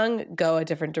crisis song go a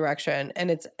different direction.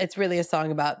 And it's really a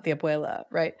song about the abuela,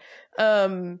 right?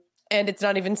 And it's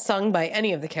not even sung by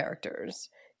any of the characters.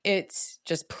 It's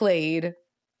just played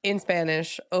in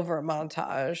Spanish over a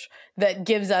montage that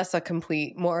gives us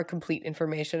more complete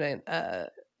information and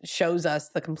shows us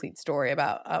the complete story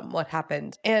about what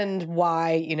happened and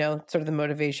why, sort of the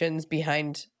motivations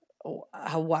behind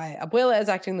why Abuela is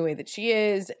acting the way that she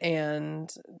is,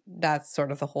 and that's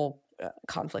sort of the whole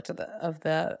conflict of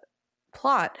the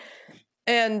plot.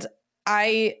 And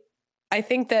I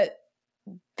think that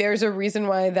there's a reason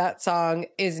why that song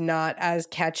is not as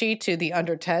catchy to the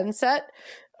under 10 set.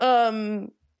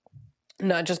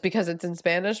 Not just because it's in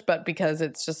Spanish, but because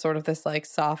it's just sort of this like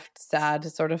soft, sad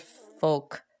sort of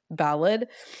folk ballad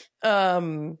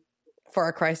for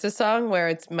a crisis song, where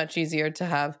it's much easier to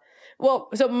have. Well,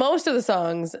 so most of the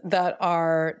songs that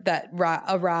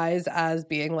arise as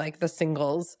being like the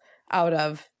singles out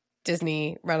of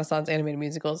Disney Renaissance animated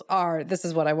musicals are "This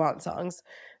Is What I Want" songs.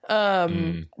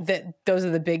 That those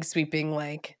are the big sweeping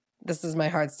like "This Is My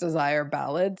Heart's Desire"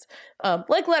 ballads.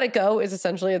 Like "Let It Go" is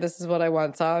essentially a "This Is What I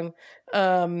Want" song.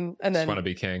 And then Just Want to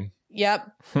Be King.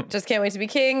 Yep. Just Can't Wait to Be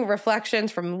King.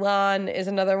 Reflections from Lan is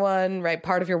another one, right?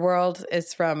 Part of Your World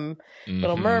is from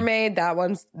Little Mermaid. That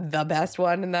one's the best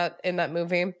one in that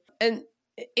movie. And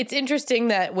it's interesting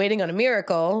that Waiting on a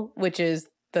Miracle, which is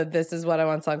the This Is What I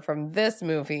Want song from this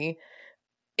movie,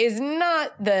 is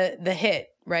not the hit,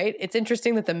 right? It's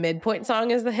interesting that the midpoint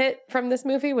song is the hit from this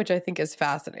movie, which I think is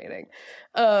fascinating.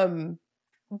 But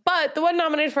the one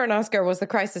nominated for an Oscar was the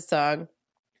Crisis song.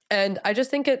 And I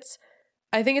just think it's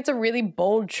a really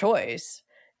bold choice.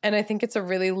 And I think it's a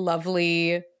really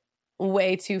lovely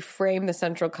way to frame the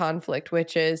central conflict,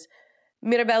 which is,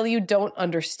 Mirabel, you don't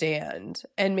understand.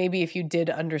 And maybe if you did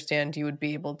understand, you would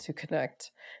be able to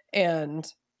connect and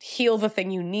heal the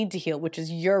thing you need to heal, which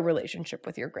is your relationship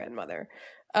with your grandmother.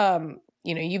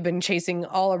 You've been chasing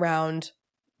all around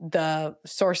the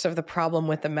source of the problem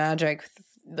with the magic,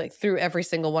 like through every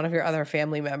single one of your other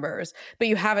family members, but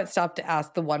you haven't stopped to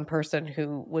ask the one person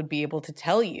who would be able to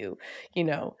tell you,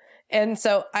 And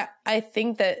so I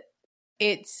think that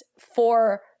it's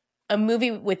for a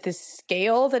movie with the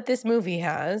scale that this movie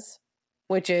has,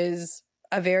 which is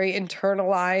a very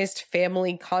internalized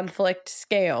family conflict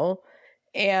scale,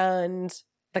 and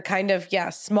the kind of,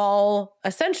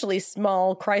 essentially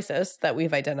small crisis that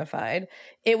we've identified,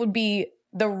 it would be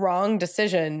the wrong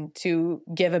decision to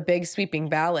give a big sweeping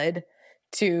ballad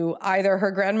to either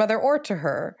her grandmother or to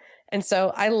her. And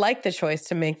so I like the choice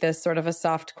to make this sort of a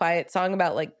soft, quiet song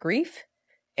about like grief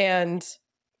and,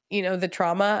 the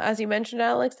trauma, as you mentioned,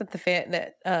 Alex,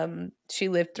 that she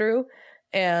lived through.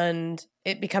 And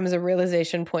it becomes a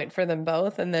realization point for them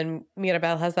both. And then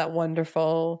Mirabel has that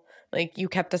wonderful, like, you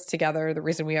kept us together. The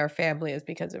reason we are family is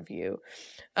because of you,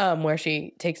 where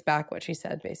she takes back what she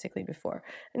said basically before.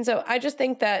 And so I just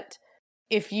think that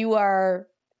if you are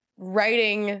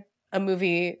writing a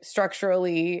movie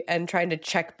structurally and trying to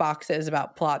check boxes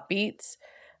about plot beats,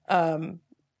 not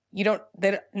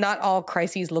all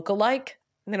crises look alike.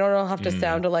 They don't all have to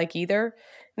sound alike either.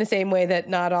 In the same way that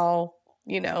not all,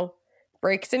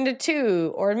 breaks into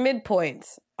two or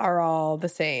midpoints are all the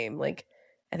same. Like,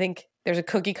 I think there's a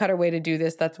cookie cutter way to do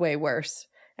this that's way worse.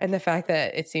 And the fact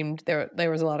that it seemed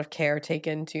there was a lot of care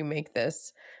taken to make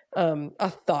this a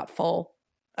thoughtful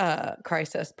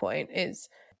crisis point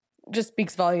just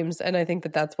speaks volumes. And I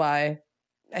think that's why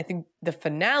I think the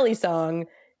finale song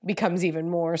becomes even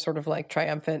more sort of like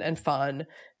triumphant and fun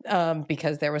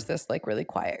because there was this like really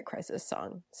quiet crisis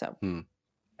song. So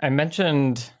I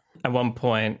mentioned at one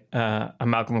point a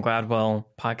Malcolm Gladwell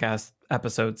podcast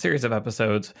series of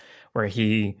episodes where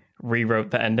he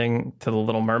rewrote the ending to The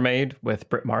Little Mermaid with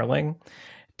Brit Marling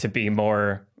to be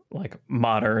more like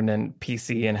modern and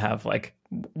PC and have like,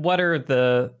 what are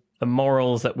the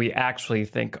morals that we actually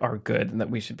think are good and that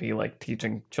we should be like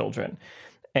teaching children.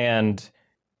 And,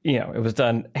 it was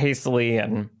done hastily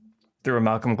and through a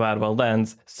Malcolm Gladwell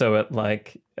lens. So it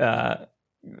like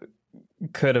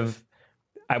could have,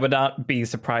 I would not be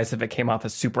surprised if it came off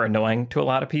as super annoying to a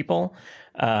lot of people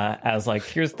as like,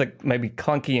 here's the maybe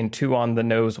clunky and too on the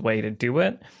nose way to do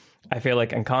it. I feel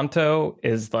like Encanto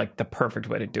is like the perfect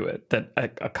way to do it, that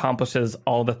accomplishes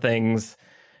all the things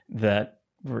that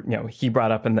he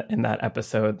brought up in that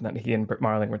episode that he and Brit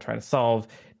Marling were trying to solve.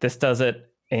 This does it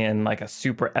in like a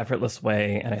super effortless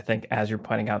way. And I think, as you're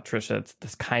pointing out, Trisha, it's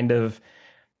this kind of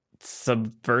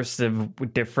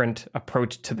subversive, different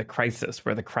approach to the crisis,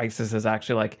 where the crisis is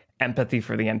actually like empathy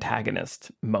for the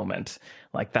antagonist moment.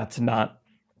 Like, that's not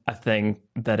a thing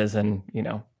that is in,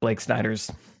 Blake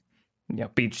Snyder's,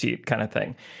 beat sheet kind of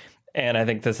thing. And I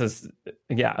think this is,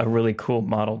 a really cool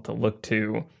model to look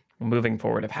to moving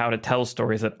forward of how to tell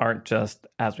stories that aren't just,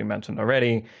 as we mentioned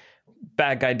already,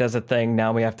 bad guy does a thing,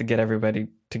 now we have to get everybody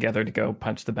together to go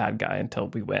punch the bad guy until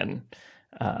we win.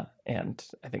 And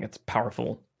I think it's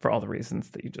powerful for all the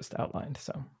reasons that you just outlined.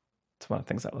 So it's one of the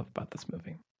things I love about this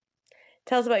movie.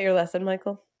 Tell us about your lesson,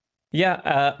 Michael.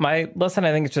 Yeah, my lesson,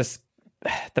 I think, is just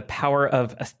the power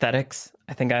of aesthetics.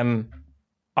 I think I'm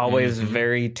always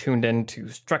very tuned into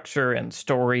structure and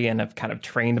story, and have kind of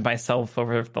trained myself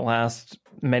over the last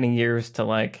many years to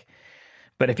like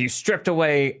But if you stripped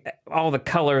away all the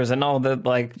colors and all the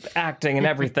like acting and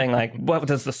everything, like what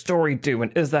does the story do?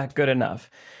 And is that good enough?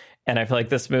 And I feel like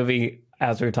this movie,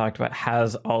 as we talked about,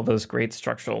 has all those great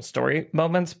structural story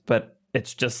moments, but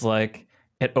it's just like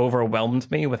it overwhelmed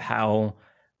me with how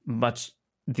much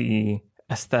the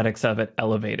aesthetics of it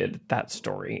elevated that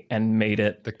story and made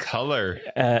it The color.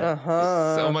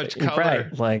 so much color.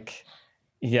 Right. Like,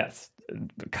 yes,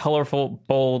 colorful,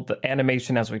 bold, the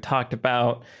animation, as we talked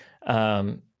about.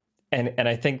 And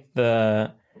I think I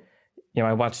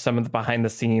watched some of the behind the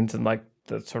scenes and like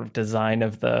the sort of design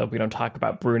of the We Don't Talk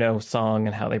About Bruno song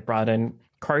and how they brought in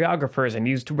choreographers and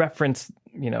used reference,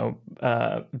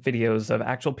 videos of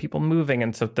actual people moving.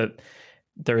 And so that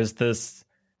there's this,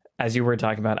 as you were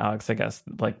talking about, Alex, I guess,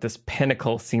 like this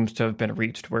pinnacle seems to have been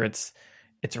reached where it's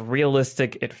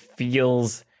realistic. It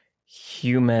feels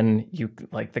human.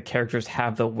 The characters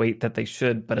have the weight that they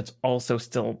should, but it's also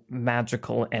still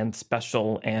magical and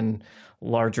special and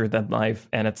larger than life.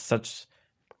 And it's such,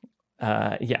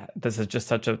 this is just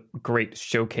such a great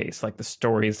showcase. Like the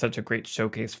story is such a great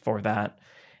showcase for that,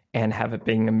 and have it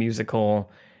being a musical,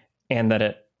 and that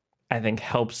it, I think,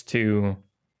 helps to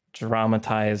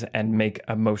dramatize and make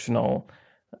emotional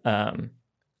an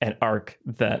arc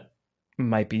that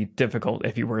might be difficult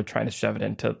if you were trying to shove it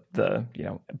into the,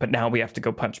 but now we have to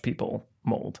go punch people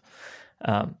mold.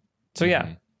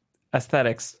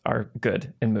 Aesthetics are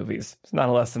good in movies. It's not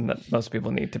a lesson that most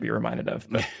people need to be reminded of,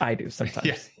 but I do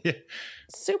sometimes. Yeah.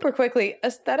 Super quickly,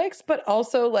 aesthetics, but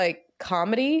also like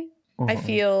comedy. I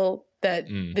feel that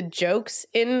the jokes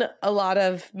in a lot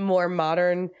of more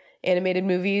modern animated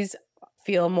movies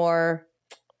feel more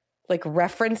like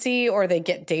referencey, or they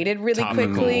get dated really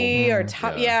quickly, or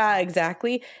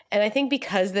exactly. And I think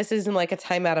because this isn't like a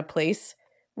time out of place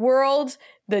world,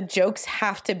 the jokes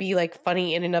have to be like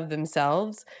funny in and of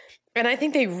themselves. And I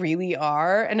think they really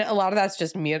are. And a lot of that's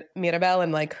just Mirabel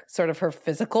and like sort of her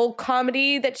physical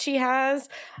comedy that she has.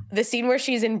 The scene where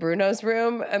she's in Bruno's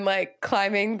room and like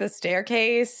climbing the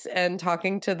staircase and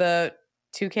talking to the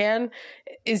toucan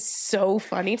is so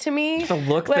funny to me. The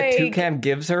look that toucan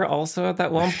gives her also at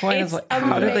that one point is like,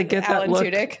 how did they get that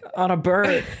look on a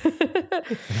bird?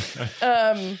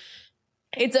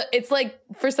 It's like,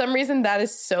 for some reason that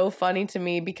is so funny to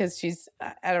me, because she's,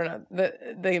 I don't know,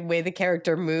 the way the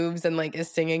character moves and like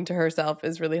is singing to herself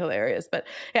is really hilarious. But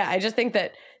yeah, I just think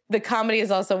that the comedy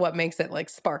is also what makes it like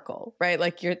sparkle, right?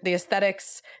 Like the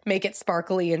aesthetics make it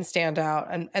sparkly and stand out,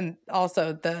 and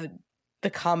also the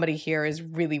comedy here is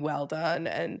really well done,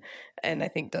 and I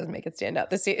think does make it stand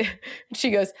out.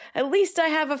 She goes, "At least I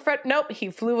have a friend." Nope, he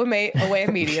flew away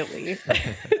immediately.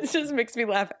 It just makes me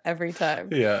laugh every time.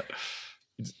 Yeah.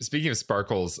 Speaking of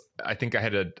sparkles, I think I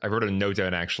wrote a note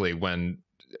down actually when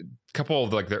a couple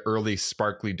of like the early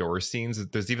sparkly door scenes.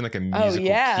 There's even like a musical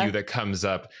cue that comes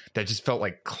up that just felt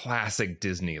like classic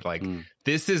Disney. Like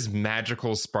this is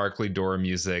magical sparkly door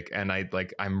music, and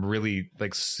I'm really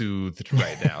like soothed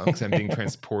right now because I'm being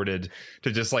transported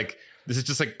to just like, this is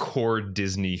just like core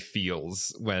Disney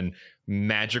feels when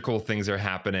magical things are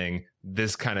happening.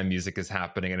 This kind of music is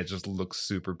happening, and it just looks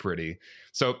super pretty.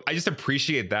 So I just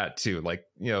appreciate that too. Like,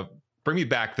 bring me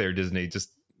back there, Disney. Just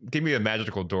give me a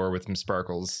magical door with some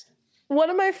sparkles.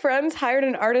 One of my friends hired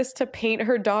an artist to paint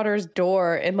her daughter's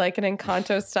door in like an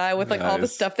Encanto style with like all the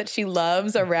stuff that she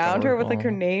loves around her with like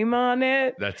her name on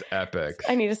it. That's epic.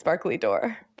 I need a sparkly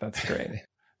door. That's great.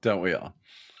 Don't we all?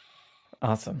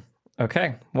 Awesome.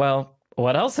 Okay. Well,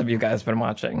 what else have you guys been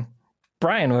watching?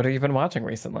 Brian, what have you been watching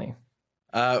recently?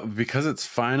 Because it's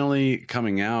finally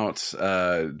coming out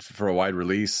for a wide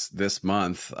release this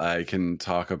month, I can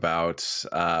talk about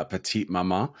Petite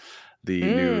Maman, the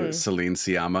new Celine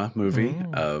Sciamma movie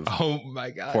of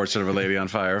Portrait of a Lady on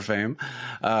Fire fame.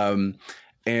 I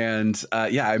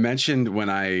mentioned when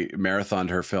I marathoned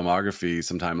her filmography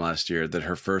sometime last year that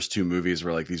her first two movies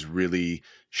were like these really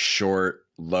short,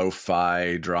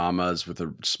 lo-fi dramas with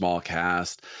a small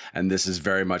cast, and this is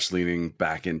very much leaning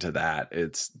back into that.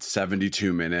 It's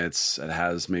 72 minutes. It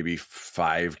has maybe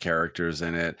 5 characters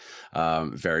in it.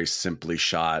 Very simply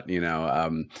shot. It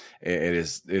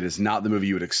is not the movie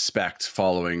you would expect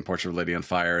following Portrait of a Lady on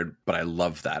Fire, but I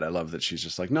love that. I love that she's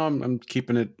just like, no, I'm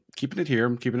keeping it here.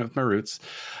 I'm keeping it with my roots.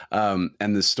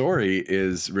 And the story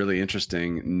is really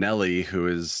interesting. Nellie, who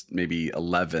is maybe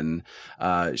 11,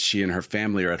 she and her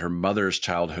family are at her mother's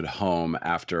childhood home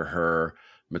after her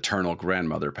maternal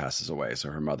grandmother passes away. So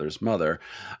her mother's mother.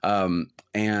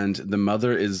 And the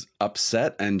mother is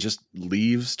upset and just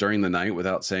leaves during the night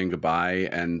without saying goodbye.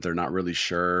 And they're not really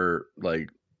sure,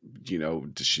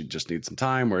 does she just need some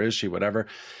time? Where is she? Whatever.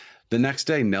 The next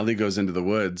day, Nellie goes into the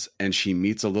woods and she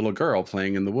meets a little girl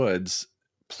playing in the woods,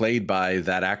 played by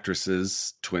that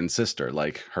actress's twin sister,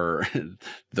 like her,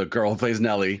 the girl who plays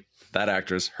Nellie, that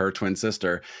actress, her twin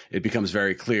sister. It becomes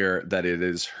very clear that it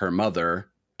is her mother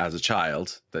as a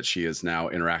child that she is now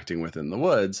interacting with in the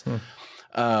woods.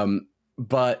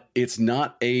 But it's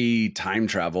not a time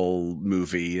travel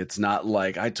movie. It's not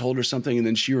like I told her something and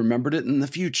then she remembered it in the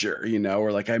future, you know,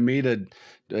 or like I made a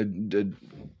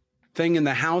thing in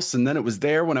the house and then it was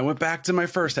there when I went back to my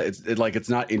first. It's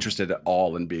not interested at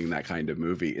all in being that kind of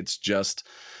movie. It's just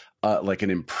like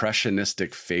an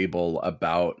impressionistic fable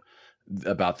about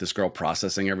this girl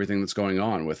processing everything that's going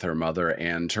on with her mother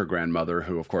and her grandmother,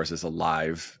 who of course is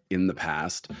alive in the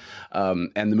past.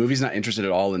 And the movie's not interested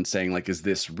at all in saying like, is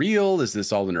this real? Is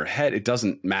this all in her head? It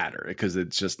doesn't matter because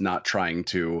it's just not trying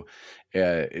to,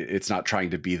 it's not trying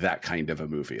to be that kind of a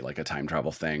movie, like a time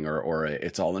travel thing or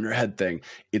it's all in her head thing.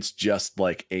 It's just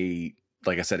like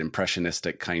like I said,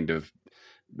 impressionistic kind of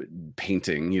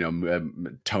painting, you know,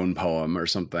 tone poem or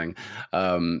something.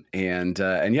 And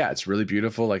yeah, it's really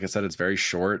beautiful. Like I said, it's very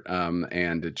short.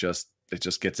 And it just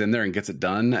gets in there and gets it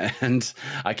done. And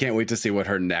I can't wait to see what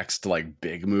her next like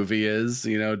big movie is,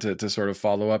 you know, to sort of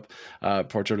follow up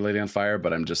Portrait of a Lady on Fire.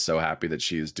 But I'm just so happy that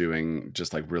she's doing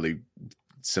just like really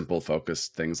simple,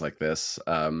 focused things like this.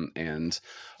 And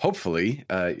hopefully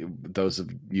those of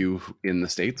you in the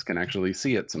States can actually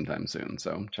see it sometime soon.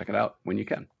 So check it out when you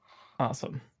can.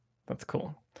 Awesome. That's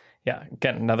cool. Yeah.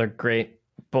 Again, another great,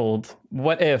 bold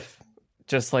what if.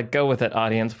 Just like go with it,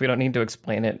 audience. We don't need to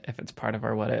explain it if it's part of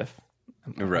our what if.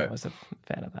 Right. I was a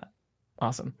fan of that.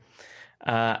 Awesome.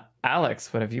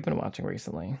 Alex, what have you been watching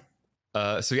recently?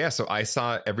 So I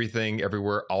saw Everything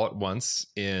Everywhere All at Once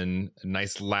in a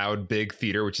nice, loud, big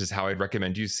theater, which is how I'd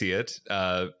recommend you see it.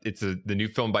 It's the new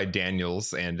film by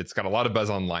Daniels, and it's got a lot of buzz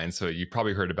online, so you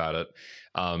probably heard about it.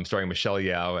 Starring Michelle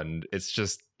Yeoh, and it's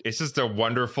just a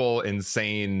wonderful,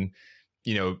 insane,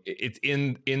 you know, it's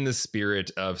in the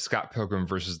spirit of Scott Pilgrim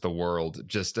versus the World,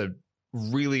 just a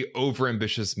really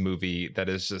overambitious movie that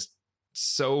is just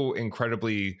so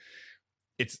incredibly.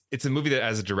 It's a movie that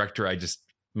as a director,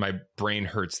 my brain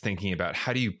hurts thinking about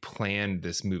how do you plan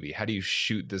this movie? How do you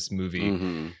shoot this movie?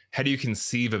 Mm-hmm. How do you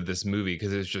conceive of this movie?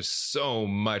 Because there's just so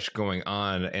much going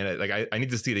on. And I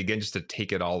need to see it again just to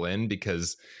take it all in,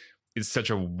 because it's such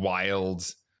a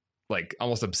wild, like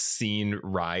almost obscene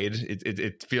ride.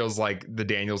 It feels like the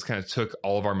Daniels kind of took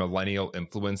all of our millennial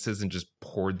influences and just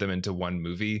poured them into one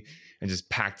movie and just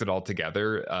packed it all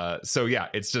together. So yeah,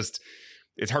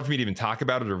 it's hard for me to even talk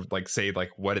about it or like say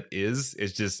like what it is.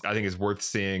 It's just, I think it's worth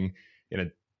seeing in a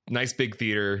nice big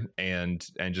theater and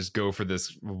just go for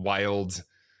this wild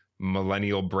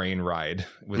millennial brain ride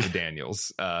with the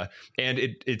Daniels. And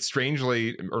it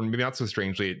strangely, or maybe not so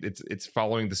strangely, it's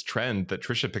following this trend that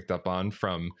Trisha picked up on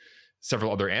from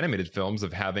several other animated films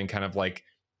of having kind of like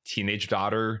teenage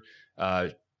daughter,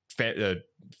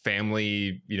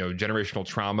 family, you know, generational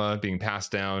trauma being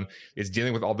passed down. It's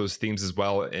dealing with all those themes as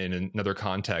well in another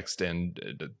context,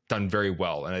 and done very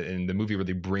well. And the movie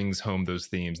really brings home those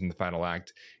themes in the final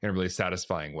act in a really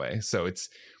satisfying way. So it's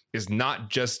not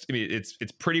just, I mean, it's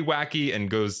pretty wacky and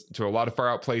goes to a lot of far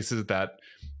out places that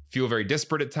feel very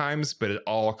disparate at times, but it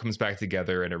all comes back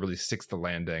together and it really sticks the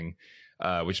landing,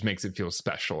 which makes it feel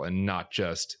special and not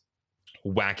just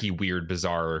wacky, weird,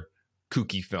 bizarre,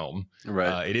 kooky film.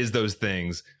 Right. It is those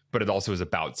things, but it also is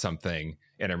about something,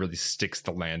 and it really sticks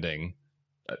the landing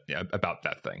about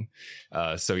that thing.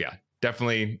 So yeah,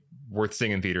 definitely worth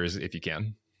seeing in theaters if you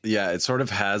can. Yeah, it sort of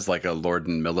has like a Lord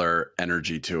and Miller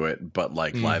energy to it, but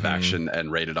like live action and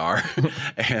rated R.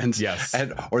 And yes.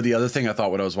 Or the other thing I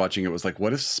thought when I was watching it was like,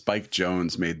 what if Spike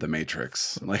Jonze made The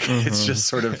Matrix? Like it's just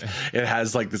sort of, it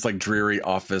has like this like dreary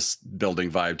office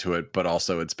building vibe to it, but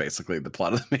also it's basically the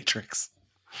plot of The Matrix.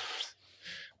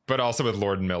 But also with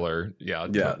Lord and Miller. Yeah.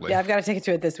 Totally. Yeah, I've got to take it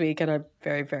to it this week, and I'm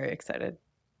very, very excited.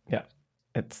 Yeah,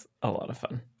 it's a lot of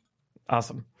fun.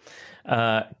 Awesome.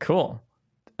 Cool.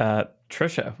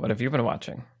 Trisha, what have you been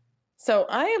watching? So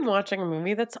I am watching a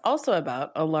movie that's also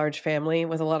about a large family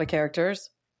with a lot of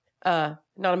characters. Not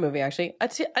a movie, actually. A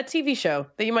TV show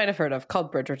that you might have heard of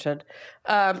called Bridgerton.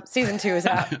 Season 2 is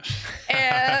out.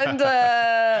 And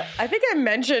I think I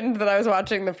mentioned that I was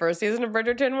watching the first season of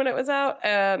Bridgerton when it was out.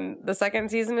 And the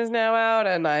second season is now out.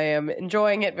 And I am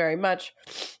enjoying it very much.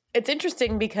 It's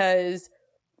interesting because,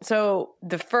 so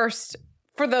the first,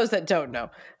 for those that don't know,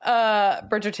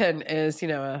 Bridgerton is, you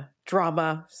know, a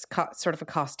drama, sort of a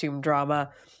costume drama,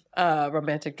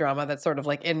 romantic drama that's sort of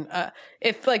like in,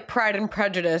 if like Pride and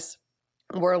Prejudice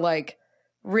were like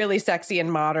really sexy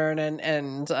and modern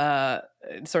and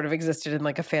sort of existed in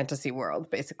like a fantasy world,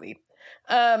 basically.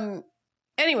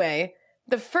 Anyway,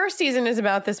 the first season is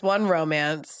about this one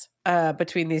romance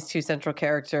between these two central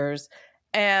characters.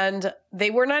 And they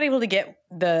were not able to get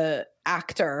the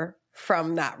actor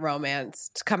from that romance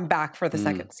to come back for the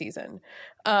second season.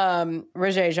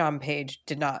 Regé-Jean Page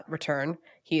did not return.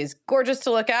 He is gorgeous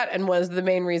to look at and was the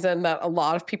main reason that a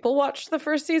lot of people watched the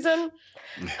first season.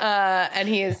 And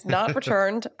he is not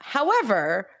returned.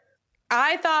 However,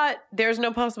 I thought there's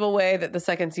no possible way that the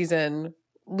second season,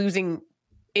 losing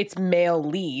its male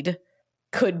lead,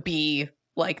 could be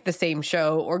like the same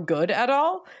show or good at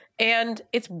all. And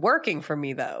it's working for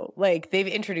me, though. Like, they've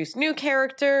introduced new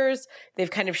characters. They've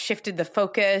kind of shifted the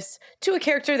focus to a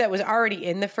character that was already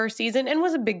in the first season and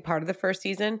was a big part of the first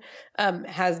season,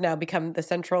 has now become the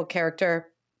central character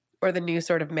or the new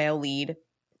sort of male lead.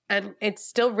 And it's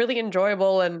still really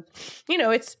enjoyable. And, you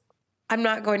know, I'm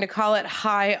not going to call it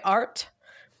high art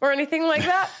or anything like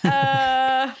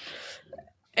that.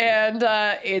 And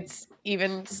it's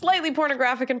even slightly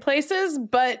pornographic in places,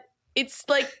 but it's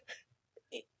like...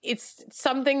 it's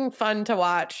something fun to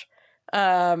watch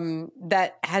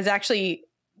that has actually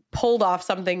pulled off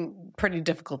something pretty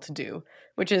difficult to do,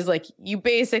 which is like, you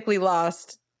basically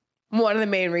lost one of the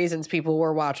main reasons people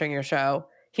were watching your show.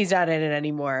 He's not in it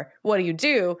anymore. What do you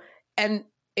do? And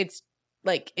it's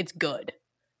like, it's good.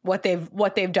 What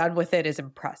they've done with it is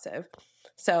impressive.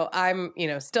 So I'm,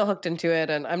 still hooked into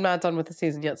it, and I'm not done with the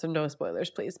season yet, so no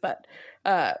spoilers, please. But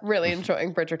really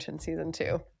enjoying Bridgerton season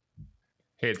 2.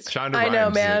 Hey, it's Shonda Rhimes. I know,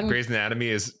 man. Grey's Anatomy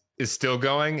is still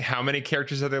going. How many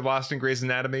characters have they lost in Grey's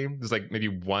Anatomy? There's like maybe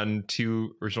 1-2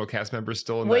 original cast members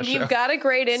still in that show. When you've got a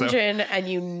great engine and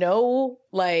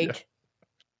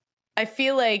I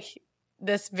feel like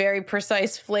this very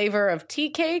precise flavor of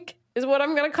tea cake is what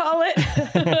I'm going to call it.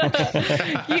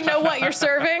 You know what you're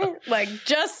serving? Like,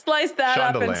 just slice that Shonda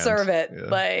up and Land. serve it.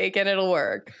 Yeah. And it'll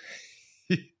work.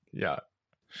 Yeah.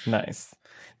 Nice.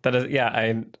 That is,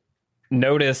 I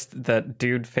noticed that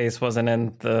Dude Face wasn't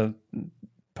in the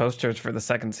posters for the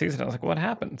second season. I was like, what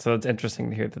happened? So it's interesting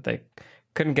to hear that they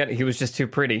couldn't get it. He was just too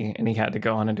pretty and he had to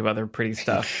go on and do other pretty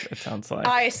stuff, it sounds like.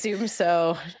 I assume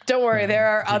so. Don't worry, there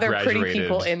are He other pretty graduated.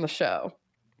 people in the show.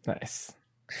 Nice.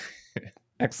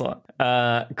 Excellent.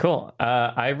 Cool.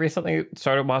 I recently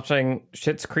started watching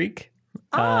Schitt's Creek.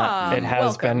 It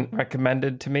has been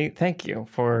recommended to me. Thank you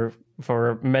for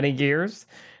many years.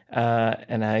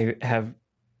 And I have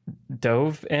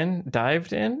dived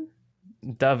in.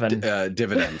 Dividend.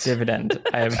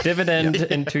 I have dividend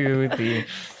into the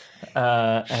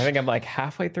I think I'm like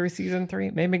halfway through season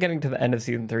 3, maybe getting to the end of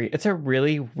season 3. It's a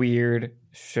really weird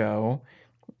show.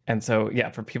 And so,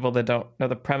 for people that don't know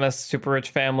the premise, super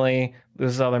rich family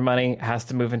loses all their money, has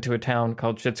to move into a town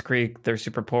called Schitt's Creek. They're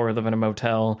super poor, live in a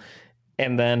motel,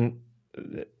 and then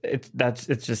it's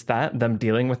just them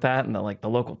dealing with that and the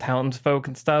local townsfolk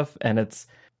and stuff. And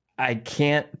I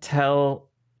can't tell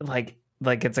like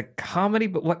it's a comedy,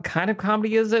 but what kind of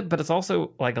comedy is it? But it's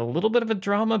also like a little bit of a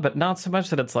drama, but not so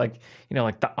much that it's like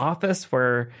The Office,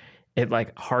 where it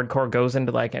hardcore goes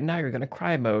into and now you're gonna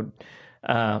cry mode.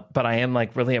 But I am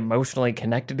really emotionally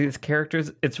connected to these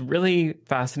characters. It's really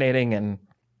fascinating and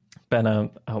been a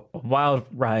wild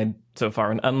ride so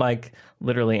far, and unlike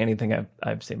literally anything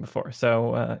I've seen before.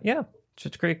 So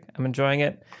Schitt's Creek, I'm enjoying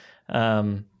it.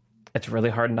 It's really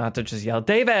hard not to just yell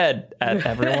David at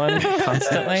everyone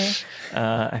constantly.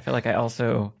 I feel like I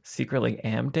also secretly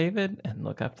am David and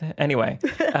look up to him. Anyway,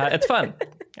 it's fun.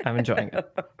 I'm enjoying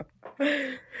it.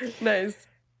 Nice.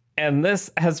 And this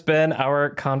has been our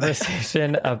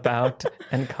conversation about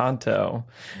Encanto.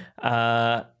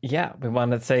 We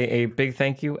want to say a big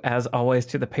thank you, as always,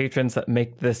 to the patrons that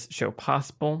make this show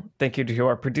possible. Thank you to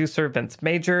our producer, Vince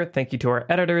Major. Thank you to our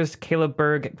editors, Caleb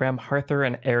Berg, Graham Harther,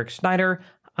 and Eric Schneider.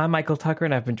 I'm Michael Tucker,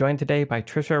 and I've been joined today by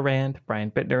Trisha Rand,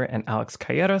 Brian Bittner, and Alex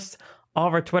Calleros. All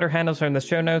of our Twitter handles are in the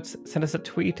show notes. Send us a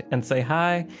tweet and say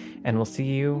hi, and we'll see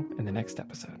you in the next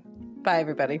episode. Bye,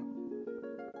 everybody.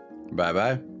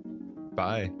 Bye-bye.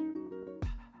 Bye.